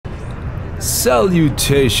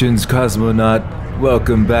Salutations, Cosmonaut.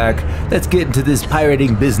 Welcome back. Let's get into this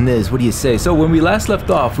pirating business. What do you say? So when we last left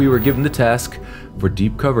off, we were given the task for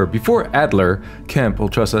deep cover. Before Adler, Kemp will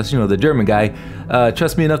trust us, you know, the German guy,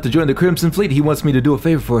 trusts me enough to join the Crimson Fleet. He wants me to do a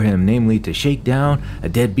favor for him, namely to shake down a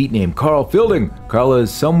deadbeat named Carl Fielding. Carl is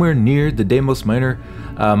somewhere near the Deimos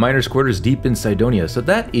miner's quarters deep in Cydonia. So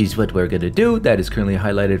that is what we're going to do. That is currently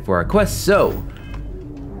highlighted for our quest. So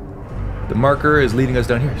the marker is leading us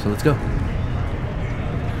down here. So let's go.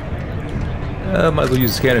 Might as well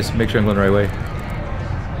use the scanner to make sure I'm going the right way.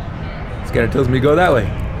 Scanner tells me to go that way.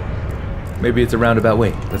 Maybe it's a roundabout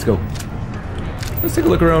way. Let's go. Let's take a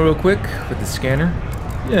look around real quick with the scanner.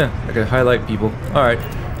 Yeah, I can highlight people. Alright.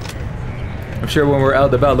 I'm sure when we're out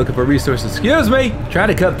and about looking for resources. Excuse me! Trying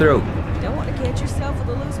to cut through. You don't want to catch yourself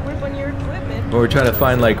with a loose grip on your equipment. When we're trying to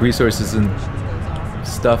find like resources and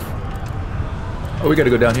stuff. Oh, we gotta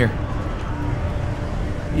go down here.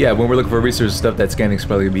 Yeah, when we're looking for resources and stuff, that scanning's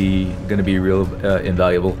probably gonna be real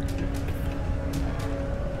invaluable.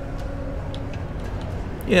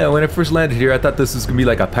 Yeah, when I first landed here, I thought this was gonna be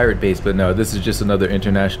like a pirate base, but no, this is just another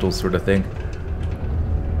international sort of thing.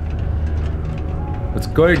 What's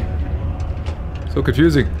going? So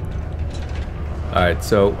confusing. Alright,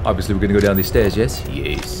 so obviously we're gonna go down these stairs, yes?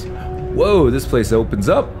 Yes. Whoa, this place opens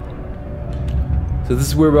up. So this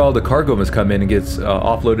is where all the cargo must come in and gets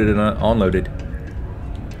offloaded and unloaded.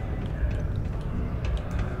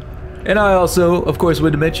 And I also, of course,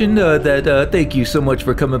 would mention that thank you so much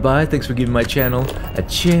for coming by. Thanks for giving my channel a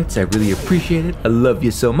chance. I really appreciate it. I love you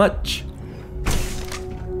so much.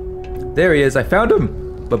 There he is. I found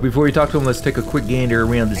him. But before we talk to him, let's take a quick gander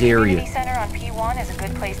around this area. The community center on P1 is a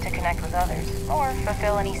good place to connect with others, or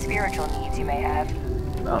fulfill any spiritual needs you may have.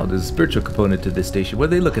 Oh, there's a spiritual component to this station. What are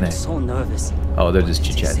they looking at? So nervous. Oh, they're just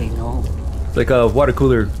chit-chatting. No. It's like a water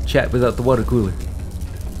cooler chat without the water cooler.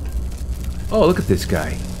 Oh, look at this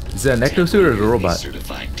guy. Is that an ectosuit or a robot?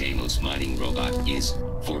 Certified Deimos mining robot is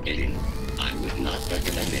forbidden. I would not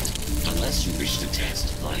recommend it unless you wish to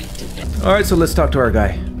test my defense. All right, so let's talk to our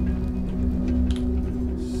guy.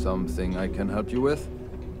 Something I can help you with?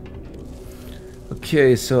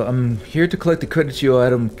 Okay, so I'm here to collect the credits you owe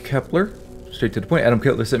Adam Kepler. Straight to the point. Adam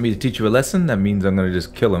Kepler sent me to teach you a lesson. That means I'm gonna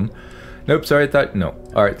just kill him. Nope, sorry, I thought no.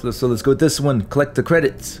 All right, so let's go with this one. Collect the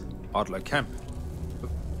credits. Adler Kemp.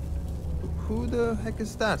 Who the heck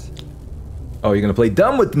is that? Oh, you're gonna play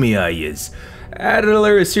dumb with me, are yous?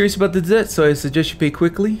 Adler is serious about the debt, so I suggest you pay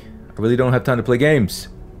quickly. I really don't have time to play games.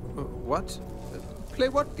 What? Play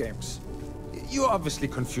what games? You're obviously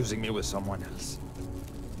confusing me with someone else.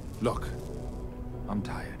 Look, I'm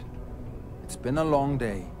tired. It's been a long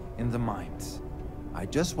day in the mines. I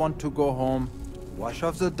just want to go home, wash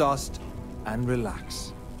off the dust, and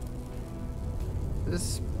relax.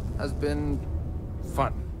 This has been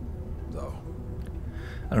fun, though.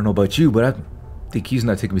 I don't know about you, but I think he's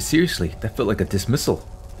not taking me seriously. That felt like a dismissal.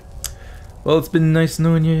 Well, it's been nice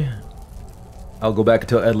knowing you. I'll go back and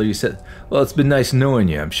tell Adler you said, well, it's been nice knowing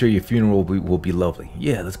you. I'm sure your funeral will be lovely.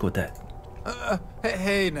 Yeah, let's go with that.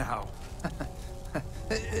 Hey now.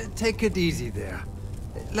 Take it easy there.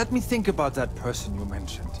 Let me think about that person you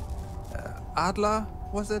mentioned. Adler,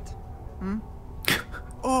 was it? Hmm?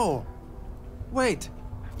 Oh, wait.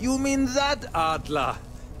 You mean that Adler?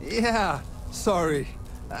 Yeah, sorry.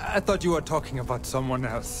 I thought you were talking about someone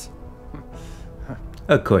else.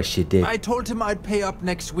 Of course you did. I told him I'd pay up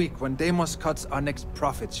next week when Deimos cuts our next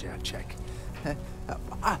profit share check.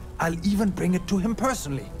 I'll even bring it to him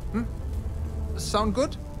personally. Hmm? Sound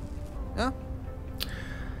good? Yeah?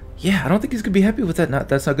 Yeah, I don't think he's going to be happy with that.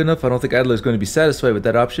 That's not good enough. I don't think Adler's going to be satisfied with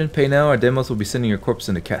that option. Pay now or Deimos will be sending your corpse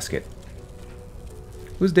in a casket.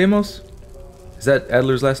 Who's Deimos? Is that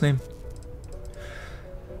Adler's last name?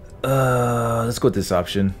 Let's go with this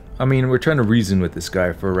option. I mean, we're trying to reason with this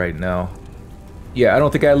guy for right now. Yeah, I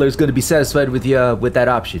don't think Adler's going to be satisfied with that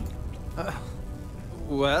option.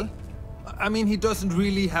 Well, I mean, he doesn't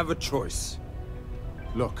really have a choice.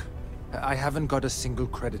 Look, I haven't got a single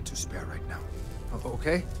credit to spare right now.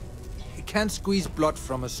 Okay? He can't squeeze blood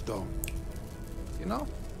from a stone. You know?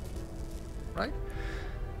 Right?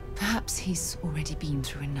 Perhaps he's already been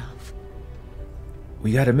through enough.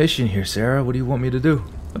 We got a mission here, Sarah. What do you want me to do?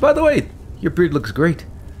 Oh, by the way, your beard looks great.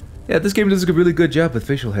 Yeah, this game does a really good job with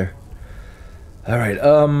facial hair. Alright,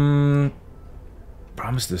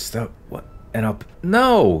 promise to stop. What? And up.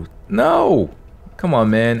 No! No! Come on,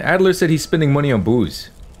 man. Adler said he's spending money on booze.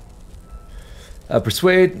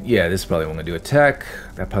 Persuade. Yeah, this is probably what I'm gonna do. Attack.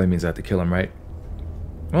 That probably means I have to kill him, right?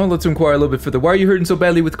 Well, let's inquire a little bit further. Why are you hurting so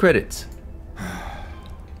badly with credits?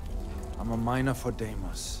 I'm a miner for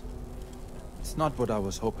Deimos. It's not what I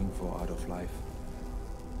was hoping for out of life.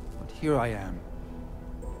 But here I am.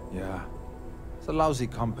 Yeah, it's a lousy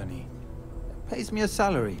company. It pays me a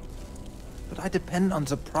salary. But I depend on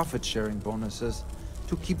the profit-sharing bonuses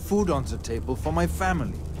to keep food on the table for my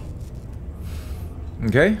family.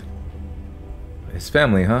 Okay. His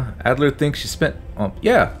family, huh? Adler thinks she spent...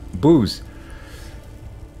 yeah, booze.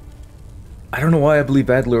 I don't know why I believe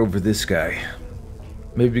Adler over this guy.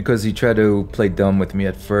 Maybe because he tried to play dumb with me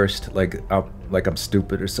at first, like I'm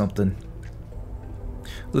stupid or something.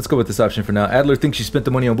 Let's go with this option for now. Adler thinks she spent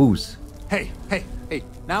the money on booze. Hey,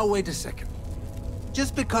 now wait a second.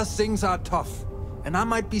 Just because things are tough, and I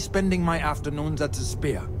might be spending my afternoons at the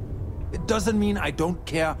Spear, it doesn't mean I don't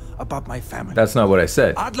care about my family. That's not what I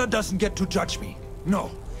said. Adler doesn't get to judge me. No,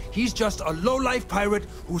 he's just a low-life pirate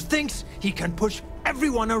who thinks he can push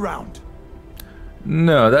everyone around.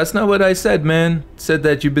 No, that's not what I said, man. Said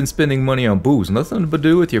that you've been spending money on booze. Nothing to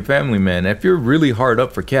do with your family, man. If you're really hard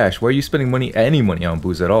up for cash, why are you spending any money on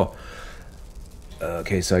booze at all?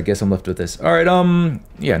 Okay, so I guess I'm left with this. Alright,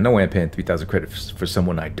 yeah, no way I'm paying 3,000 credits for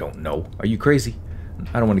someone I don't know. Are you crazy?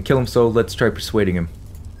 I don't want to kill him, so let's try persuading him.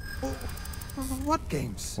 What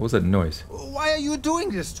games? What was that noise? Why are you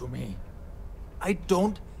doing this to me? I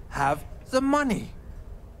don't have the money.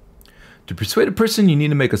 To persuade a person, you need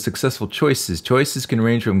to make a successful choices. Choices can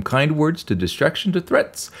range from kind words to distraction to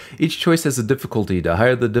threats. Each choice has a difficulty. The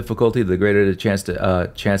higher the difficulty, the greater the chance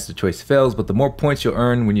the choice fails, but the more points you'll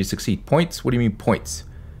earn when you succeed. Points? What do you mean points?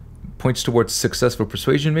 Points towards successful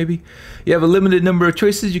persuasion, maybe? You have a limited number of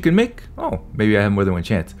choices you can make. Oh, maybe I have more than one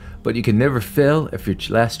chance. But you can never fail if your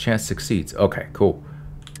last chance succeeds. Okay, cool.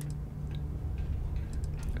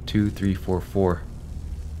 2, 3, 4, 4.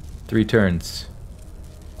 3 turns.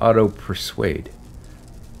 Auto persuade.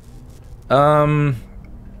 Yeah,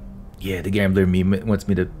 the gambler in me wants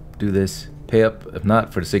me to do this. Pay up, if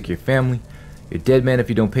not, for the sake of your family. You're a dead man if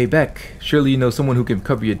you don't pay back. Surely you know someone who can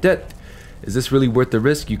cover your debt. Is this really worth the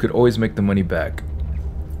risk? You could always make the money back.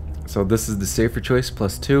 So this is the safer choice,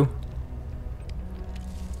 +2.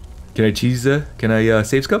 Can I cheese can I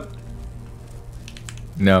save scup?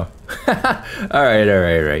 No.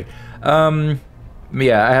 Alright.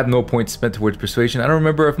 Yeah, I have no points spent towards persuasion. I don't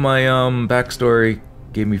remember if my backstory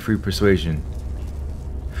gave me free persuasion.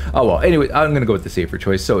 Oh well, anyway, I'm gonna go with the safer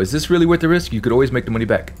choice. So is this really worth the risk? You could always make the money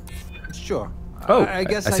back. Sure. Oh, I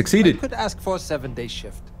guess I succeeded. I could ask for a 7-day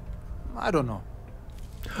shift. I don't know.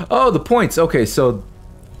 Oh, the points. Okay, so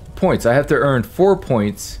points. I have to earn 4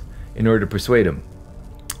 points in order to persuade him.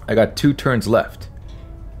 I got 2 turns left.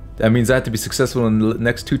 That means I have to be successful in the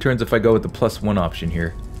next 2 turns if I go with the +1 option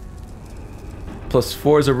here.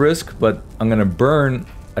 +4 is a risk, but I'm gonna burn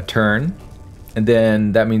a turn, and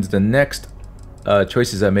then that means the next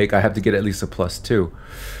choices I make, I have to get at least a +2.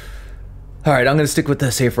 Alright, I'm gonna stick with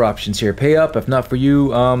the safer options here. Pay up, if not for you.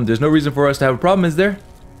 There's no reason for us to have a problem, is there?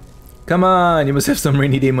 Come on, you must have some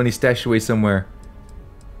rainy day money stashed away somewhere.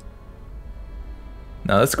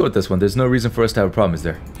 Now let's go with this one. There's no reason for us to have a problem, is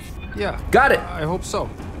there? Yeah. Got it! I hope so.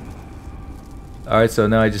 Alright, so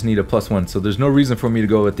now I just need a +1, so there's no reason for me to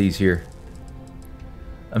go with these here.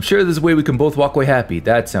 I'm sure there's a way we can both walk away happy.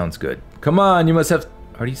 That sounds good. Come on, you must have...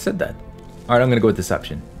 I already said that. Alright, I'm gonna go with this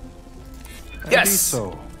option. Yes!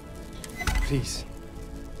 So, please,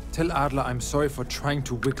 tell Adler I'm sorry for trying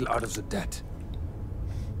to wiggle out of the debt.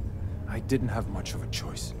 I didn't have much of a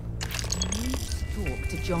choice. Talk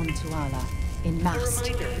to John Tuala in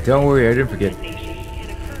Mast. Don't worry, I didn't forget.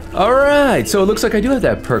 Alright, so it looks like I do have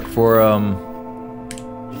that perk for,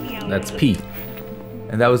 that's P.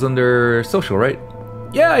 And that was under social, right?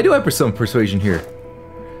 Yeah, I do have some persuasion here.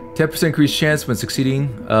 10% increased chance when succeeding,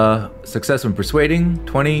 success when persuading,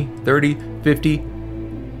 20, 30, 50.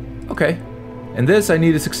 Okay. And this, I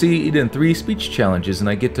need to succeed in 3 speech challenges, and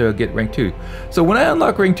I get to get rank 2. So when I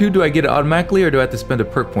unlock rank 2, do I get it automatically, or do I have to spend a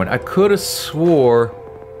perk point? I could have swore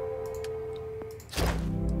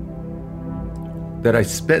that I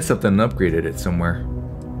spent something and upgraded it somewhere.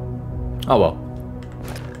 Oh well.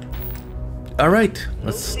 Alright,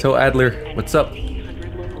 let's tell Adler what's up.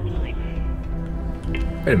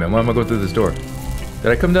 Wait a minute, why am I going through this door?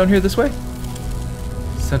 Did I come down here this way?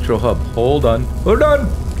 Central hub. Hold on. Hold on!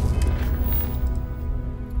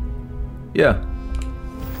 Yeah.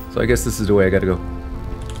 So I guess this is the way I gotta go.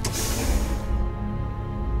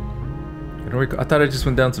 I thought I just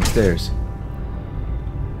went down some stairs.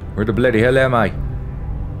 Where the bloody hell am I?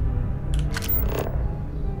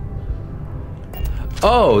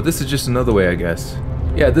 Oh, this is just another way, I guess.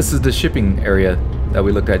 Yeah, this is the shipping area that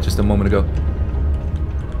we looked at just a moment ago.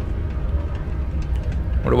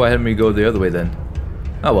 Wonder why had me go the other way then?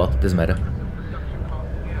 Oh well, doesn't matter.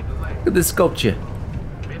 Look at this sculpture.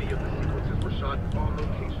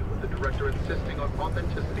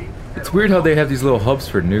 It's weird how they have these little hubs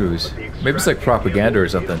for news. Maybe it's like propaganda or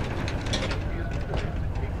something.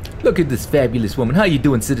 Look at this fabulous woman. How you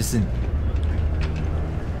doing, citizen?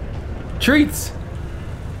 Treats!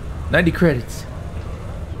 90 credits.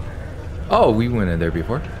 Oh, we went in there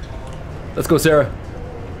before. Let's go, Sarah.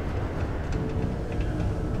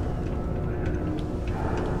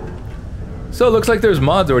 So it looks like there's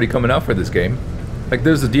mods already coming out for this game. Like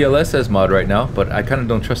there's a DLSS mod right now, but I kind of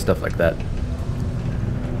don't trust stuff like that.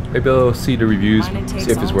 Maybe I'll see the reviews,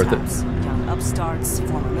 see if it's worth it. Young upstarts,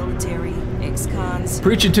 former military, ex-cons.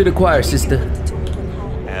 Preaching to the choir, sister.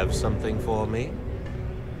 Have something for me?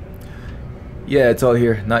 Yeah, it's all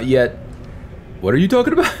here. Not yet. What are you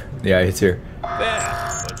talking about? Yeah, it's here.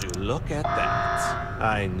 There, would you look at that?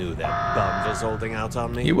 I knew that bum was holding out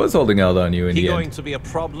on me. He was holding out on you in the end. He going to be a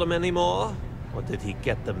problem anymore? Or did he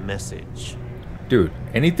get the message? Dude,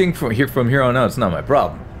 anything from here on out, it's not my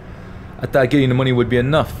problem. I thought getting the money would be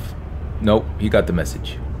enough. Nope, he got the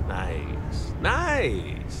message. Nice.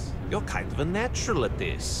 Nice. You're kind of a natural at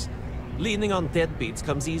this. Leaning on deadbeats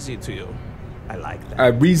comes easy to you. I like that. I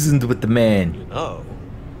reasoned with the man. You know,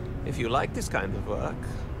 if you like this kind of work,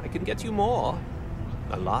 I can get you more.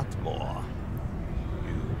 A lot more.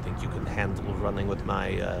 You think you can handle running with my,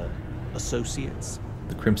 associates?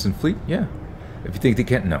 The Crimson Fleet? Yeah. If you think they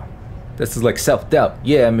can't, no. This is like self-doubt.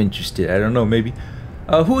 Yeah, I'm interested. I don't know, maybe.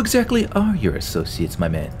 Who exactly are your associates, my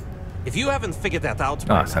man? If you haven't figured that out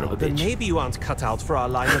by son of now, a then bitch. maybe you aren't cut out for our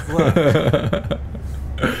line of work.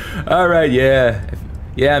 Alright, yeah.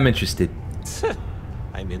 Yeah, I'm interested.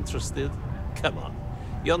 I'm interested? Come on.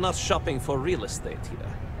 You're not shopping for real estate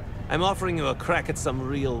here. I'm offering you a crack at some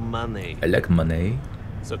real money. I like money.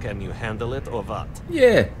 So can you handle it or what?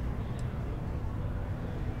 Yeah.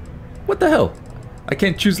 What the hell? I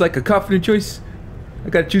can't choose like a confident choice? I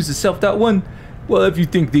gotta choose the self-doubt one? Well, if you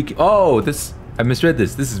think they can... Oh, this... I misread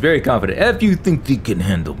this. This is very confident. If you think they can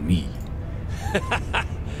handle me.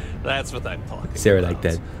 That's what I'm talking Sarah about. like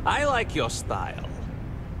that. I like your style.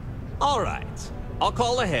 Alright. I'll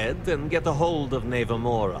call ahead and get a hold of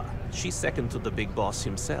Nevamora. She's second to the big boss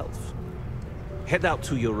himself. Head out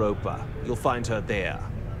to Europa. You'll find her there.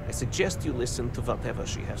 I suggest you listen to whatever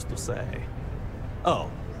she has to say. Oh,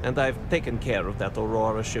 and I've taken care of that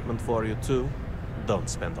Aurora shipment for you too. Don't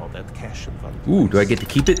spend all that cash in one place. Ooh, do I get to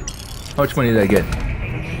keep it? How much money did I get?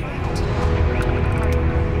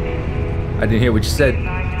 I didn't hear what you said.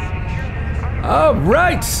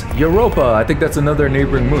 Alright! Europa. I think that's another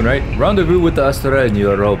neighboring moon, right? Rendezvous with the Astra in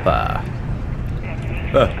Europa.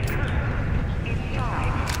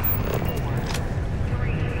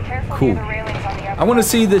 Cool. I want to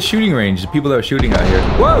see the shooting range, the people that are shooting out here.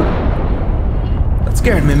 Whoa! That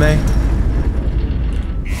scared me, man.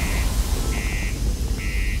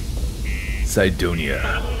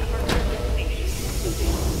 Cydonia.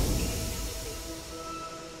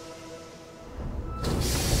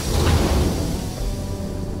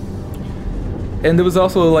 And there was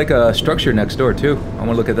also like a structure next door too. I want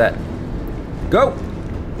to look at that. Go!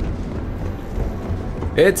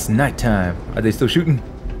 It's nighttime. Are they still shooting?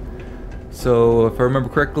 So if I remember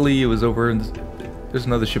correctly, it was over in this, there's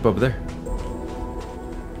another ship over there.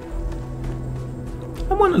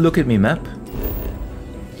 I want to look at me map.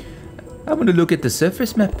 I want to look at the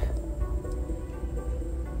surface map.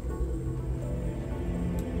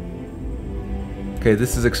 Okay,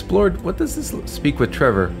 this is explored. What does this speak with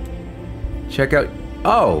Trevor? Check out...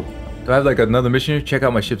 Oh! Do I have like another mission here? Check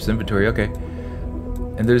out my ship's inventory. Okay.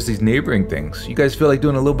 And there's these neighboring things. You guys feel like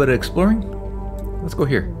doing a little bit of exploring? Let's go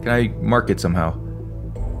here. Can I mark it somehow?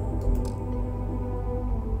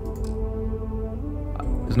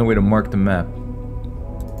 There's no way to mark the map.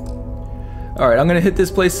 Alright, I'm gonna hit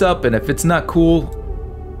this place up, and if it's not cool,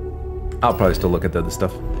 I'll probably still look at the other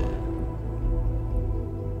stuff.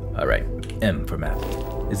 Alright, M for map.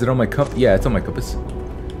 Is it on my compass? Yeah, it's on my compass.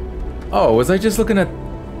 Oh, was I just looking at...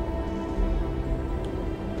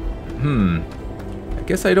 I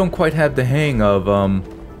guess I don't quite have the hang of,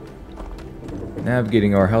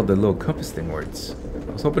 navigating or how the little compass thing works.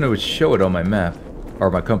 I was hoping it would show it on my map,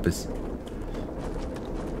 or my compass.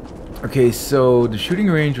 Okay, so the shooting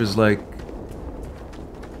range was like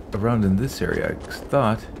around in this area, I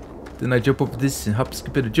thought. Didn't I jump over this and hop,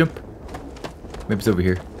 skip it, a jump? Maybe it's over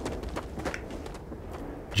here.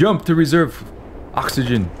 Jump to reserve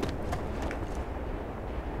oxygen.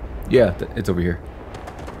 Yeah, it's over here.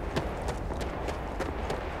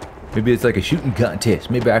 Maybe it's like a shooting contest.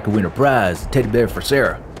 Maybe I could win a prize. A teddy bear for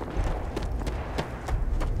Sarah.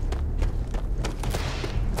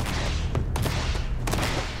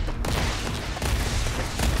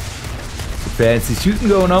 Fancy shooting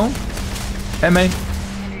going on. Hey, man.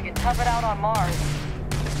 You can tough it out on Mars.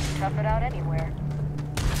 tough it out anywhere.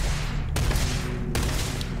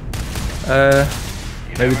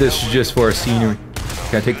 Maybe this is just for scenery.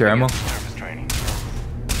 Can I take their ammo?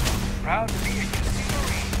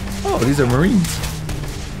 Oh, these are Marines.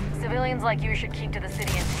 Civilians like you should keep to the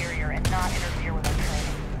city interior and not interfere with our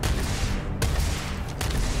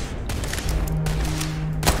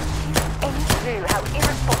training. Any clue how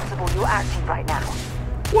irresponsible you're acting right now?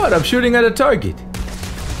 What? I'm shooting at a target.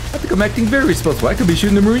 I think I'm acting very responsible. I could be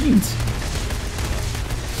shooting the Marines.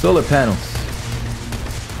 Solar panels.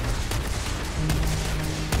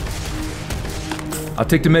 I'll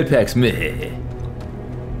take the med packs. Meh.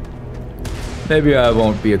 Maybe I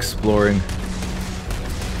won't be exploring.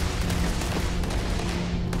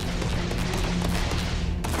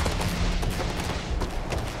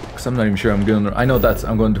 Cause I'm not even sure I'm going. I know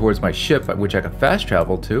I'm going towards my ship, which I can fast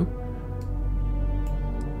travel to.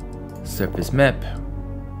 Surface map.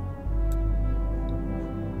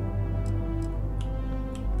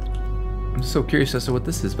 I'm so curious as to what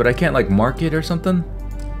this is, but I can't like mark it or something.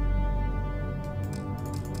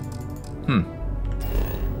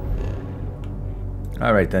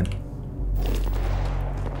 Alright then.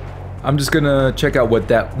 I'm just gonna check out what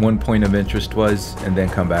that one point of interest was and then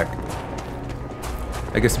come back.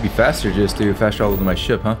 I guess it'd be faster just to fast travel to my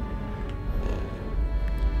ship, huh?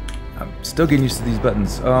 I'm still getting used to these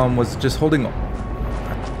buttons. Was just holding...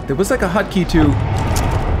 There was like a hotkey to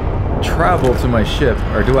travel to my ship,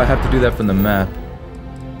 or do I have to do that from the map?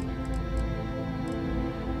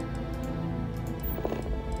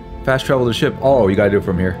 Fast travel to ship. Oh, you gotta do it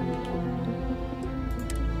from here.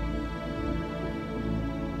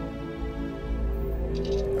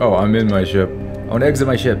 Oh, I'm in my ship. I want to exit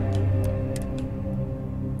my ship.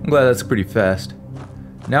 I'm glad that's pretty fast.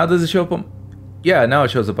 Now does it show up on... Yeah, now it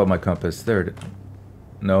shows up on my compass. There it is.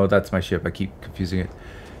 No, that's my ship. I keep confusing it.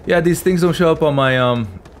 Yeah, these things don't show up on my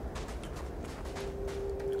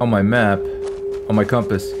map. On my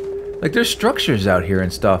compass. Like, there's structures out here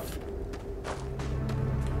and stuff.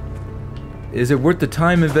 Is it worth the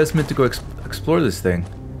time investment to go explore this thing?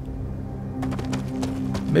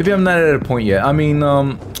 Maybe I'm not at a point yet. I mean,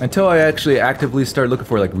 until I actually actively start looking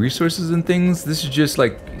for like resources and things, this is just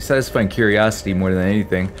like satisfying curiosity more than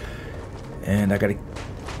anything. And I gotta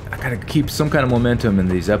keep some kind of momentum in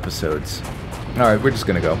these episodes. All right, we're just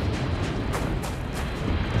gonna go.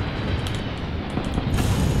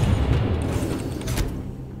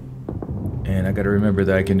 And I gotta remember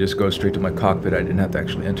that I can just go straight to my cockpit. I didn't have to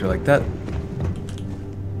actually enter like that.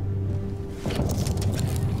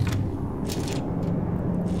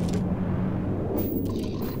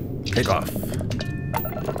 Take off.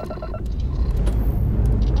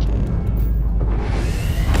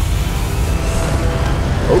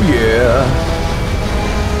 Oh yeah.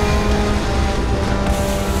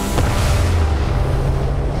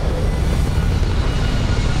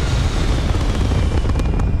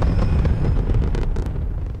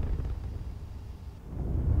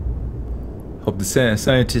 Hope the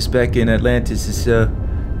scientist back in Atlantis is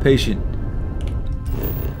patient.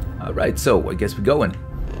 All right, so I guess we're going.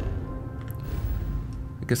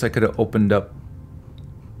 I guess I could have opened up.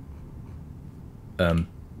 I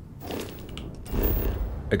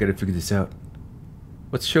gotta figure this out.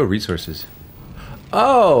 What's show resources?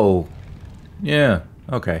 Oh! Yeah,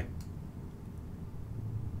 okay.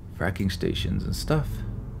 Fracking stations and stuff.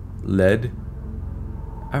 Lead.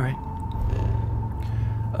 Alright.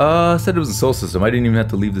 Said it was a soul system. I didn't even have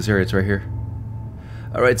to leave this area. It's right here.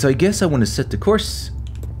 Alright, so I guess I want to set the course.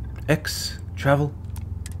 X. Travel.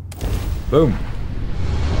 Boom.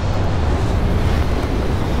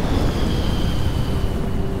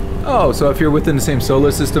 Oh, so if you're within the same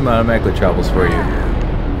solar system, it automatically travels for you.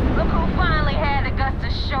 Look who finally had the guts to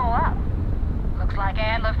show up. Looks like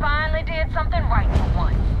Adler finally did something right for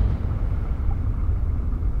once.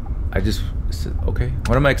 I just said, okay.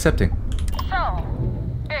 What am I accepting? So,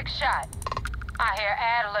 big shot. I hear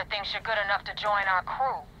Adler thinks you're good enough to join our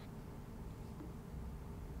crew.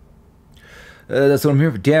 That's what I'm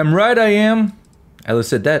here for. Damn right I am. Adler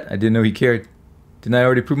said that. I didn't know he cared. Didn't I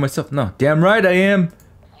already prove myself? No. Damn right I am.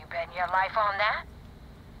 Betting your life on that?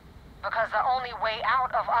 Because the only way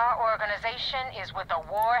out of our organization is with a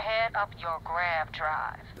warhead up your grav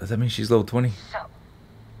drive. Does that mean she's level 20? So,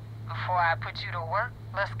 before I put you to work,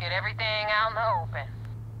 let's get everything out in the open.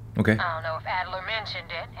 Okay. I don't know if Adler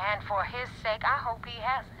mentioned it, and for his sake, I hope he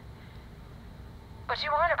hasn't. But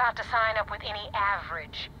you aren't about to sign up with any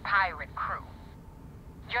average pirate crew.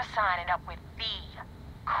 You're signing up with the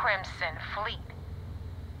Crimson Fleet.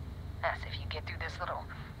 That's if you get through this little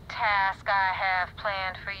task I have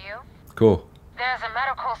planned for you. Cool. There's a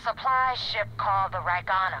medical supply ship called the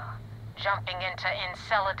Ragana, jumping into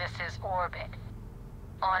Enceladus's orbit.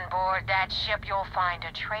 On board that ship, you'll find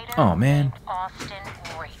a traitor named Austin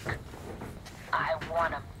Rake. I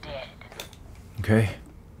want him dead. Okay.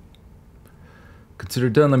 Consider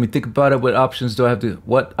done. Let me think about it. What options do I have to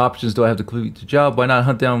complete the job? Why not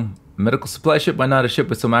hunt down a medical supply ship? Why not a ship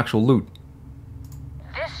with some actual loot?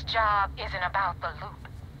 This job isn't about the loot,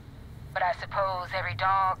 but I suppose every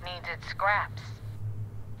dog needs its scraps.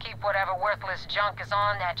 Keep whatever worthless junk is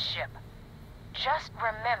on that ship. Just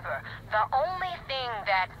remember, the only thing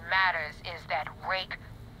that matters is that Rake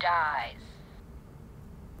dies.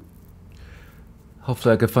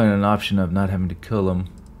 Hopefully I can find an option of not having to kill him.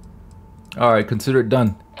 Alright, consider it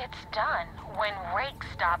done. It's done when Rake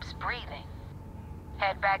stops breathing.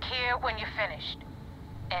 Head back here when you're finished.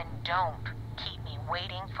 And don't keep me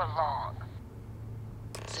waiting for long.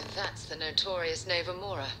 So that's the notorious Neva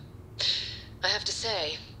Mora. I have to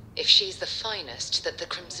say, if she's the finest that the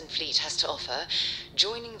Crimson Fleet has to offer,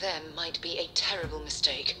 joining them might be a terrible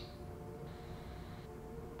mistake.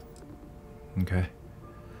 Okay.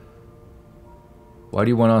 Why do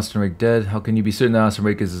you want Austin Rake dead? How can you be certain that Austin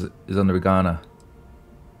Rake is on the Regana?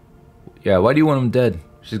 Yeah, why do you want him dead?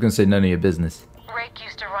 She's gonna say none of your business. Rake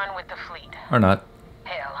used to run with the fleet. Or not.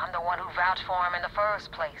 Hell, I'm the one who vouched for him in the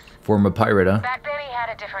first place. Former pirate, huh? Back then he had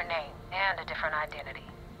a different name and a different identity.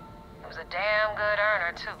 He was a damn good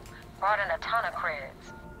earner, too. Brought in a ton of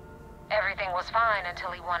creds. Everything was fine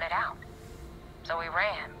until he wanted out. So he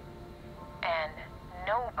ran. And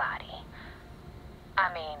nobody,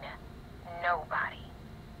 I mean, nobody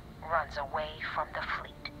runs away from the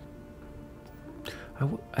fleet.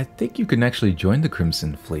 I think you can actually join the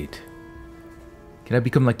Crimson Fleet. Can I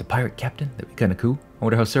become like the pirate captain? That'd be kind of cool. I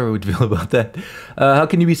wonder how Sarah would feel about that. How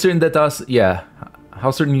can you be certain that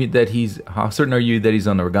how certain are you that he's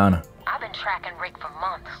on the Regana? I've been tracking Rick for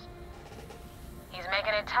months. He's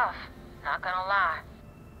making it tough, not gonna lie.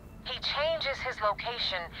 He changes his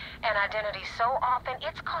location and identity so often,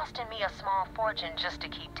 it's costing me a small fortune just to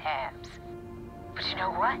keep tabs. But you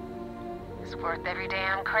know what? It's worth every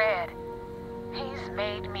damn cred. He's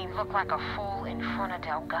made me look like a fool in front of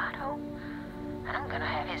Delgado, and I'm gonna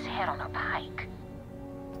have his head on a pike.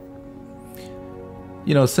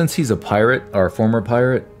 You know, since he's a pirate, or a former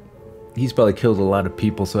pirate, he's probably killed a lot of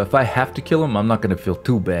people, so if I have to kill him, I'm not gonna feel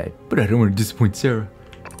too bad. But I don't want to disappoint Sarah.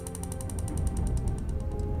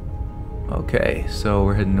 Okay, so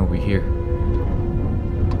we're heading over here.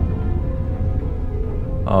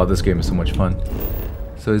 Oh, this game is so much fun.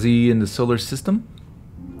 So is he in the solar system?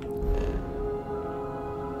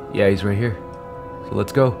 Yeah, he's right here. So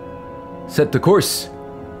let's go. Set the course.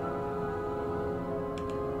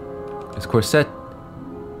 Is course set?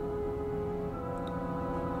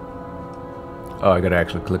 Oh, I gotta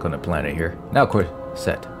actually click on the planet here. Now course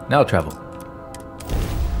set. Now travel.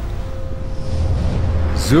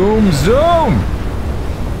 Zoom, zoom!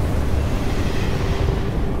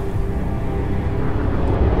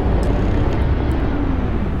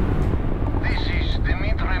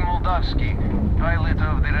 Pilot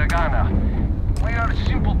of the Regana. We are a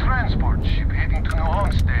simple transport ship heading to New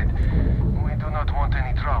Homestead. We do not want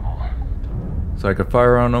any trouble. So I could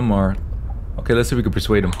fire on him, or... Okay, let's see if we can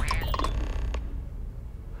persuade him.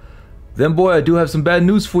 Then, boy, I do have some bad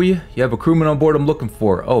news for you. You have a crewman on board I'm looking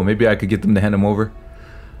for. Oh, maybe I could get them to hand him over.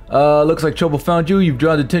 Looks like trouble found you. You've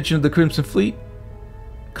drawn the attention of the Crimson Fleet.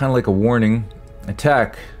 Kind of like a warning.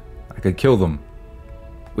 Attack. I could kill them.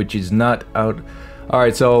 Which is not out...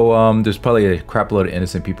 Alright, so there's probably a crap load of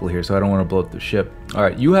innocent people here, so I don't want to blow up the ship.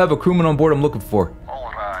 Alright, you have a crewman on board I'm looking for.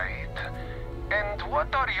 Alright. And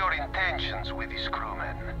what are your intentions with this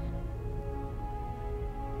crewman?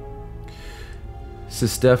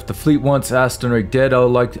 Sistef, the fleet wants Austin Rake dead.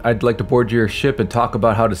 I'd like to board your ship and talk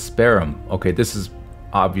about how to spare him. Okay, this is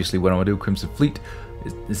obviously what I want to do. Crimson Fleet.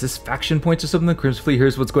 Is this faction points or something? Crimson Fleet,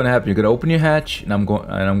 here's what's going to happen. You're going to open your hatch, and I'm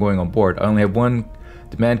going on board. I only have one...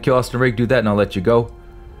 Demand kill Austin Rake, do that and I'll let you go.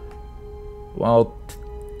 Well,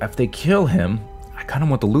 if they kill him, I kind of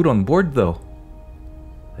want the loot on board though.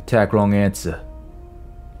 Attack, wrong answer.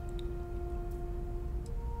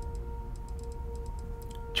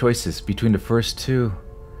 Choices between the first two.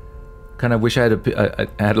 Kind of wish I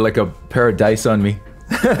had like a pair of dice on me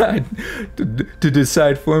to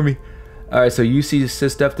decide for me. Alright, so you see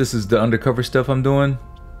stuff, this is the undercover stuff I'm doing.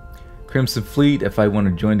 Crimson Fleet, if I want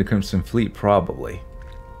to join the Crimson Fleet, probably.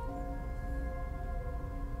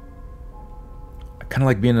 Kind of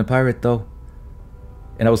like being a pirate though,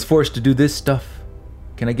 and I was forced to do this stuff.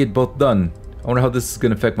 Can I get both done? I wonder how this is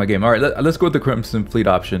gonna affect my game. All right, let's go with the Crimson Fleet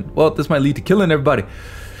option. Well, this might lead to killing everybody,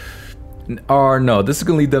 or no, this is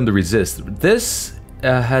gonna lead them to resist. This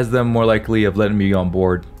has them more likely of letting me on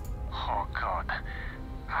board. Oh,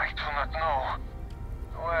 not know.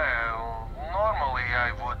 Well, normally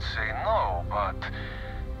I would say no, but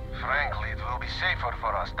frankly it will be safer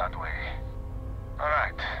for us that way.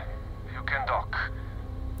 Alright, you can dock.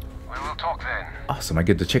 We will talk then. Awesome, I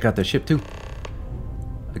get to check out the ship too.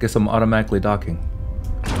 I guess I'm automatically docking.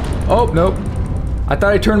 Oh, nope. I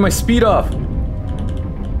thought I turned my speed off.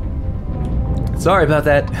 Sorry about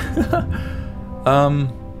that.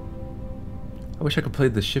 I wish I could play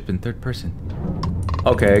the ship in third person.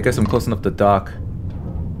 Okay, I guess I'm close enough to dock.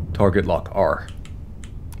 Target lock R.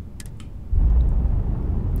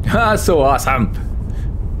 Ah, so awesome.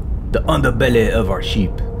 The underbelly of our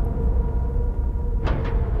sheep.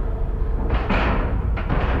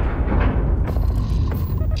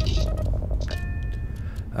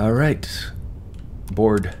 All right,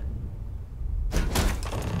 board.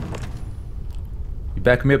 You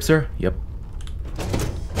backing me up, sir? Yep.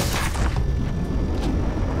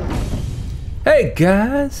 Hey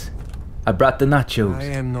guys, I brought the nachos. I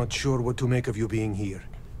am not sure what to make of you being here.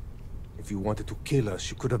 If you wanted to kill us,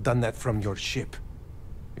 you could have done that from your ship.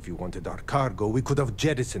 If you wanted our cargo, we could have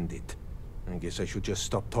jettisoned it. I guess I should just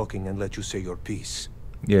stop talking and let you say your piece.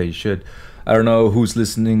 Yeah, you should. I don't know who's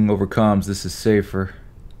listening over comms. This is safer.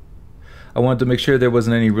 I wanted to make sure there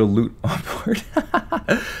wasn't any real loot on board.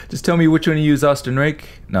 Just tell me which one you use, Austin Rake.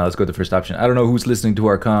 No, let's go with the first option. I don't know who's listening to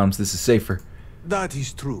our comms. This is safer. That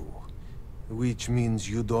is true. Which means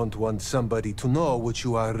you don't want somebody to know what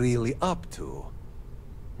you are really up to.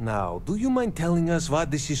 Now, do you mind telling us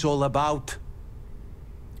what this is all about?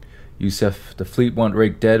 Yusef, the fleet want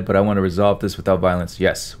Rake dead, but I want to resolve this without violence.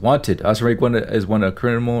 Yes, wanted. Austin Rake is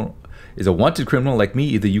a wanted criminal like me.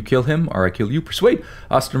 Either you kill him or I kill you. Persuade.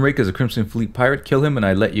 Austin Rake is a Crimson Fleet pirate. Kill him and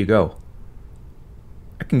I let you go.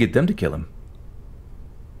 I can get them to kill him.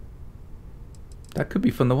 That could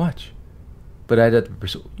be fun to watch. But I'd have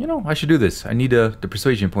to you know, I should do this. I need the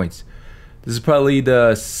persuasion points. This is probably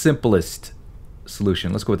the simplest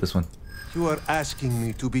solution. Let's go with this one. You are asking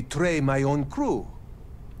me to betray my own crew.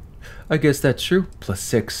 I guess that's true.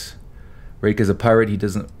 +6. Rake is a pirate. He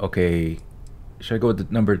doesn't... Okay. Should I go with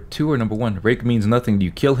the number 2 or number 1? Rake means nothing.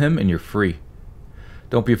 You kill him and you're free.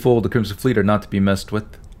 Don't be a fool. The Crimson Fleet are not to be messed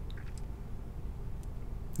with.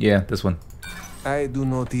 Yeah, this one. I do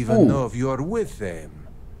not even know if you are with them.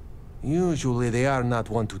 Usually they are not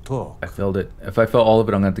one to talk. I failed it. If I fail all of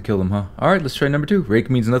it, I'm going to have to kill them, huh? Alright, let's try number 2. Rake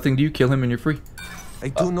means nothing to you. Kill him and you're free. I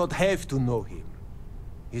do not have to know him.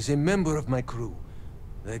 He's a member of my crew.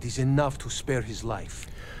 That is enough to spare his life.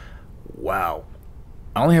 Wow.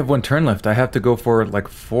 I only have 1 turn left. I have to go for like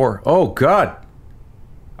 4. Oh god!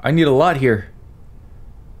 I need a lot here.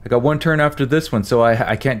 I got 1 turn after this one, so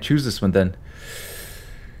I can't choose this one then.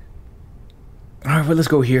 Alright, well, let's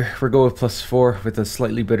go here. We'll go with +4 with a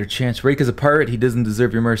slightly better chance. Rake is a pirate. He doesn't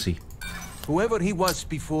deserve your mercy. Whoever he was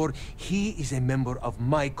before, he is a member of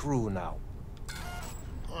my crew now.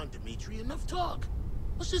 Come on, Dimitri, enough talk.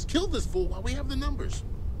 Let's just kill this fool while we have the numbers.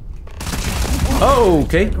 Oh,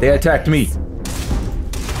 okay. They attacked me.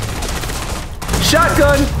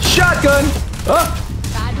 Shotgun! Shotgun! Oh!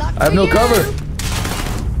 I have no cover.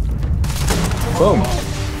 Boom.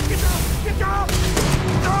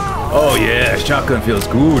 Oh yeah, shotgun feels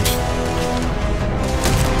good.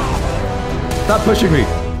 Stop pushing me.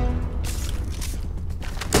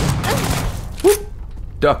 Whoop.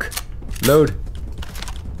 Duck. Load.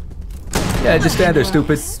 Yeah, just stand there,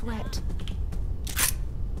 stupid. Sweat.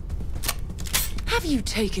 Have you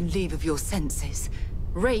taken leave of your senses?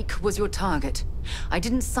 Rake was your target. I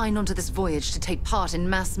didn't sign on to this voyage to take part in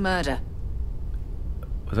mass murder.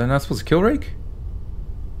 Was I not supposed to kill Rake?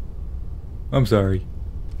 I'm sorry.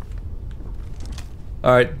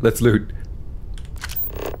 Alright, let's loot.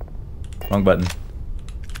 Wrong button.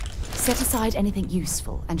 Set aside anything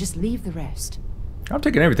useful and just leave the rest. I'm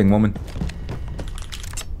taking everything, woman.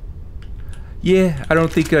 Yeah, I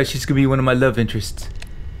don't think she's gonna be one of my love interests.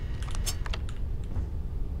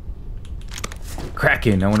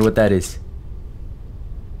 Kraken, I wonder what that is.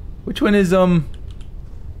 Which one is,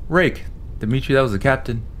 Rake? Dimitri, that was the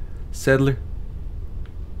captain. Settler.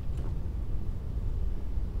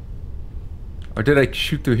 Or did I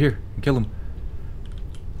shoot through here and kill him?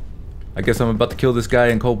 I guess I'm about to kill this guy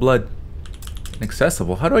in cold blood.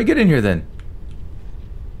 Inaccessible. How do I get in here then?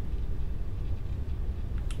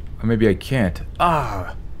 Or maybe I can't.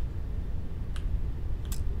 Ah!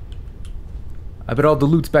 I bet all the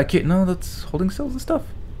loot's back here. No, that's holding cells and stuff.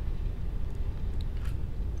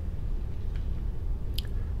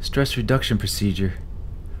 Stress reduction procedure.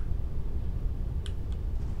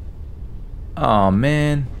 Aw,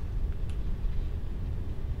 man.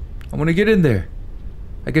 I want to get in there.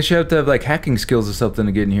 I guess you have to have like hacking skills or something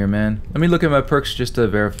to get in here, man. Let me look at my perks just to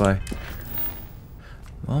verify.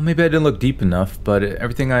 Well, maybe I didn't look deep enough, but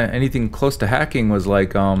anything close to hacking was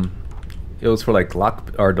like it was for like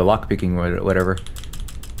the lock picking or whatever.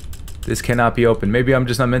 This cannot be open. Maybe I'm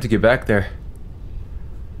just not meant to get back there.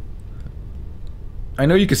 I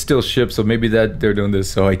know you can steal ships, so maybe that they're doing this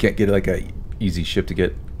so I can't get like a easy ship to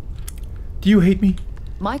get. Do you hate me?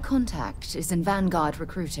 My contact is in Vanguard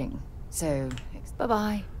recruiting, so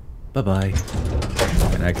bye-bye. Bye-bye.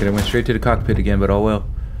 And I could have went straight to the cockpit again, but oh well.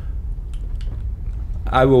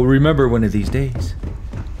 I will remember one of these days.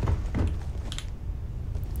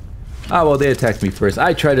 Ah, well, they attacked me first.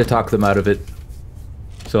 I tried to talk them out of it,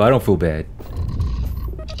 so I don't feel bad.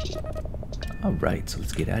 Alright, so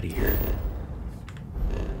let's get out of here.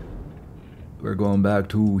 We're going back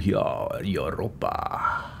to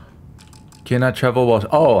Europa. Cannot travel while...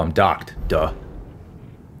 Oh, I'm docked. Duh.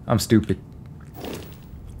 I'm stupid.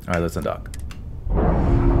 Alright, let's undock.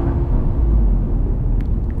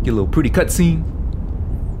 Get a little pretty cutscene.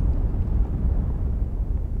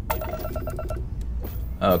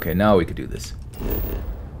 Okay, now we could do this.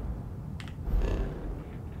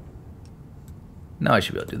 Now I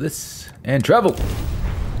should be able to do this. And travel!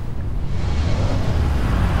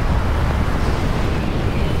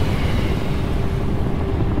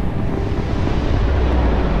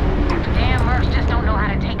 Damn mercs just don't know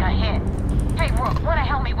how to take a hit. Hey, Rook, wanna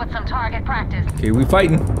help me with some target practice? Okay, we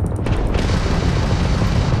fighting.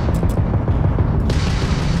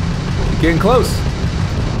 Getting close.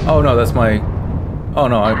 Oh no, that's my... Oh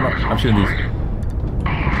no, I'm shooting these.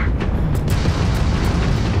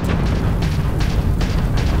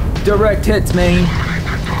 Direct hits, man.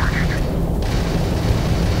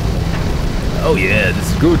 Oh yeah,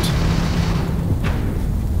 this is good.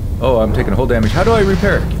 Oh, I'm taking whole damage. How do I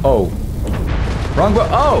repair? Oh. Wrong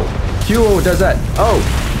button. Oh! Q does that. Oh!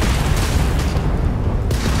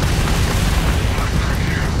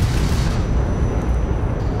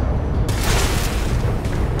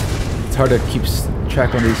 It's hard to keep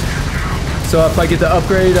track on these. So if I get the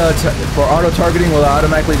upgrade for auto targeting, will I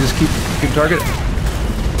automatically just keep target?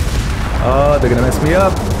 Oh, they're gonna mess me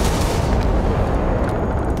up.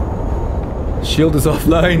 Shield is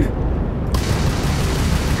offline.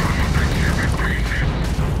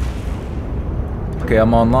 Okay,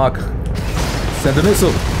 I'm on lock. Send a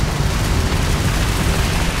missile.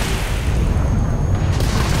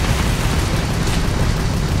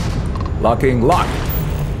 Locking lock.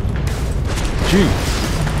 G.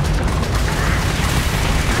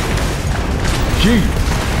 G.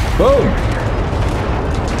 Boom.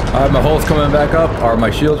 Alright, my hull's coming back up, or my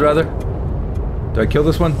shields rather. Do I kill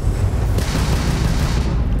this one?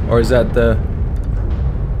 Or is that the...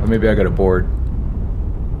 Or maybe I got a board.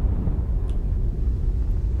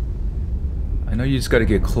 I know you just gotta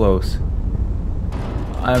get close.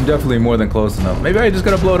 I'm definitely more than close enough. Maybe I just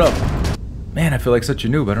gotta blow it up. Man, I feel like such a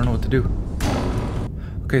noob, I don't know what to do.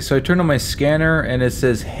 Okay, so I turn on my scanner and it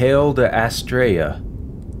says Hail to Astrea.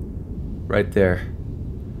 Right there.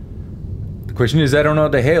 The question is, I don't know how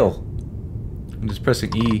to hail. I'm just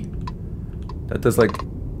pressing E. That does like...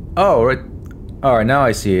 Oh, right. Alright, now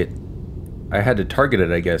I see it. I had to target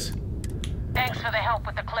it, I guess. Thanks for the help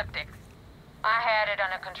with the Ecliptic. I had it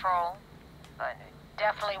under control, but it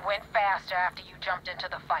definitely went faster after you jumped into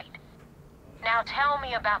the fight. Now tell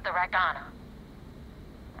me about the Ragana.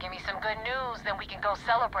 Give me some good news, then we can go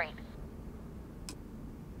celebrate.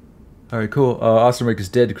 Alright, cool. Ostermick is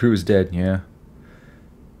dead, the crew is dead, yeah.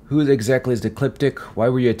 Who exactly is the Ecliptic? Why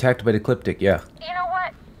were you attacked by the Ecliptic? Yeah. You know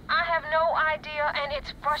what? I have no idea, and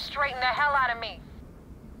it's frustrating the hell out of me.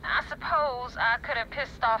 I suppose I could have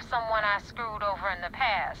pissed off someone I screwed over in the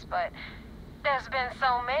past, but there's been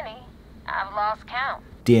so many, I've lost count.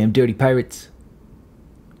 Damn dirty pirates.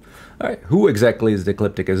 Alright, who exactly is the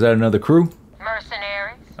Ecliptic? Is that another crew?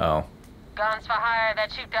 Mercenaries. Oh. Guns for hire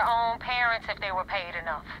that shoot their own parents if they were paid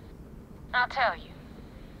enough. I'll tell you,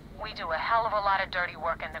 we do a hell of a lot of dirty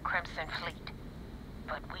work in the Crimson Fleet,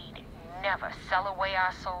 but we'd never sell away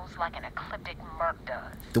our souls like an Ecliptic merc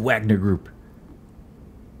does. The Wagner Group.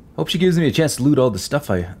 Hope she gives me a chance to loot all the stuff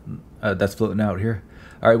that's floating out here.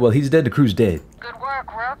 Alright, well, he's dead, the crew's dead. Good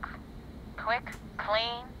work, Rook. Quick,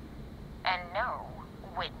 clean, and no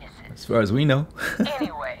witnesses. As far as we know.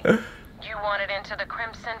 Anyway, you wanted into the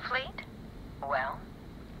Crimson Fleet? Well,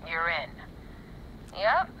 you're in.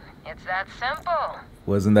 Yep, it's that simple.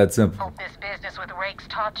 Wasn't that simple. Hope this business with Rakes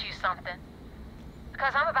taught you something.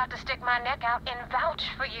 Because I'm about to stick my neck out and vouch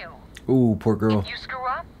for you. Ooh, poor girl. If you screw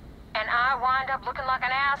up, and I wind up looking like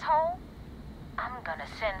an asshole, I'm gonna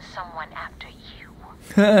send someone after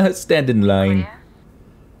you. Stand in line.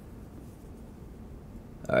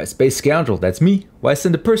 Space scoundrel, that's me. Why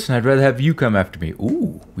send a person? I'd rather have you come after me.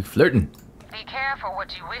 Ooh, we flirting. Be careful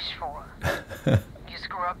what you wish for. You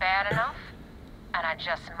screw up bad enough, and I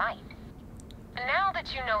just might. Now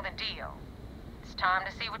that you know the deal, it's time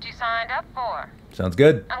to see what you signed up for. Sounds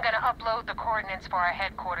good. I'm gonna upload the coordinates for our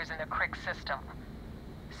headquarters in the Crick system.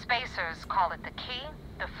 Spacers call it the key,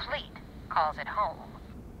 the fleet calls it home.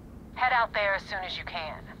 Head out there as soon as you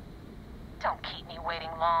can. Don't keep me waiting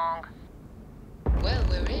long. Well,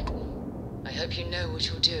 we're in. I hope you know what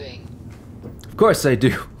you're doing. Of course I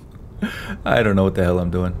do. I don't know what the hell I'm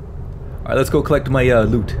doing. Alright, let's go collect my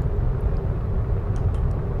loot.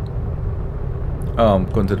 Oh, I'm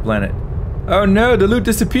going to the planet. Oh no, the loot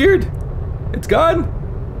disappeared! It's gone!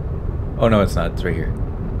 Oh no, it's not. It's right here.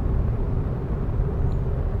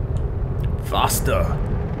 Faster!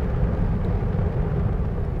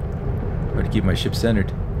 Try to keep my ship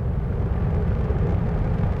centered.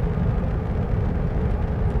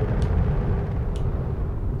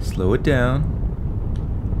 Slow it down.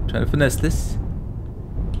 Trying to finesse this.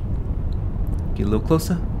 Get a little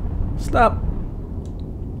closer. Stop!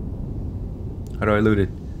 How do I loot it?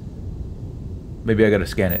 Maybe I gotta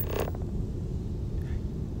scan it.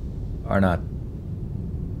 Or not.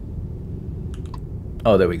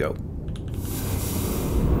 Oh, there we go.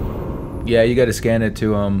 Yeah, you gotta scan it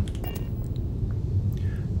to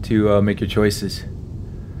make your choices.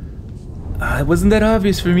 It wasn't that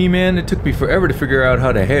obvious for me, man. It took me forever to figure out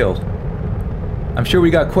how to hail. I'm sure we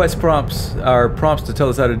got quest prompts, or prompts to tell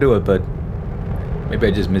us how to do it, but maybe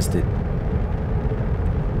I just missed it.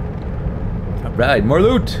 Alright, more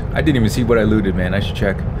loot! I didn't even see what I looted, man. I should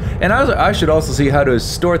check. And I should also see how to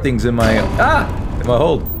store things in my... in my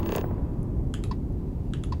hold.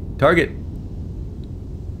 Target.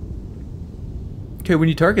 Okay, when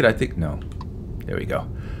you target, I think... No. There we go.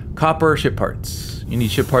 Copper, ship parts. You need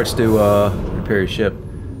ship parts to repair your ship.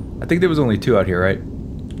 I think there was only 2 out here, right?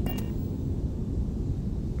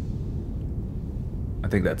 I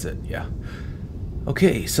think that's it, yeah.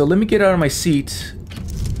 Okay, so let me get out of my seat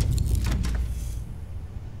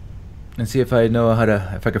and see if I know how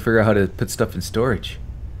to, if I can figure out how to put stuff in storage.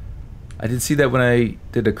 I did see that when I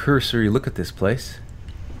did a cursory look at this place.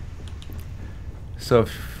 So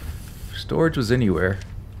if storage was anywhere,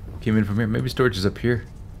 came in from here, maybe storage is up here.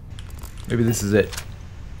 Maybe this is it.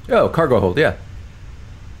 Oh, cargo hold, yeah.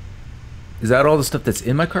 Is that all the stuff that's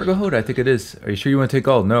in my cargo hold? I think it is. Are you sure you want to take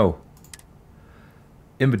all? No.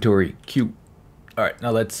 Inventory, cute. Alright,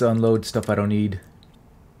 now let's unload stuff I don't need.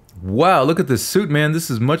 Wow, look at this suit, man.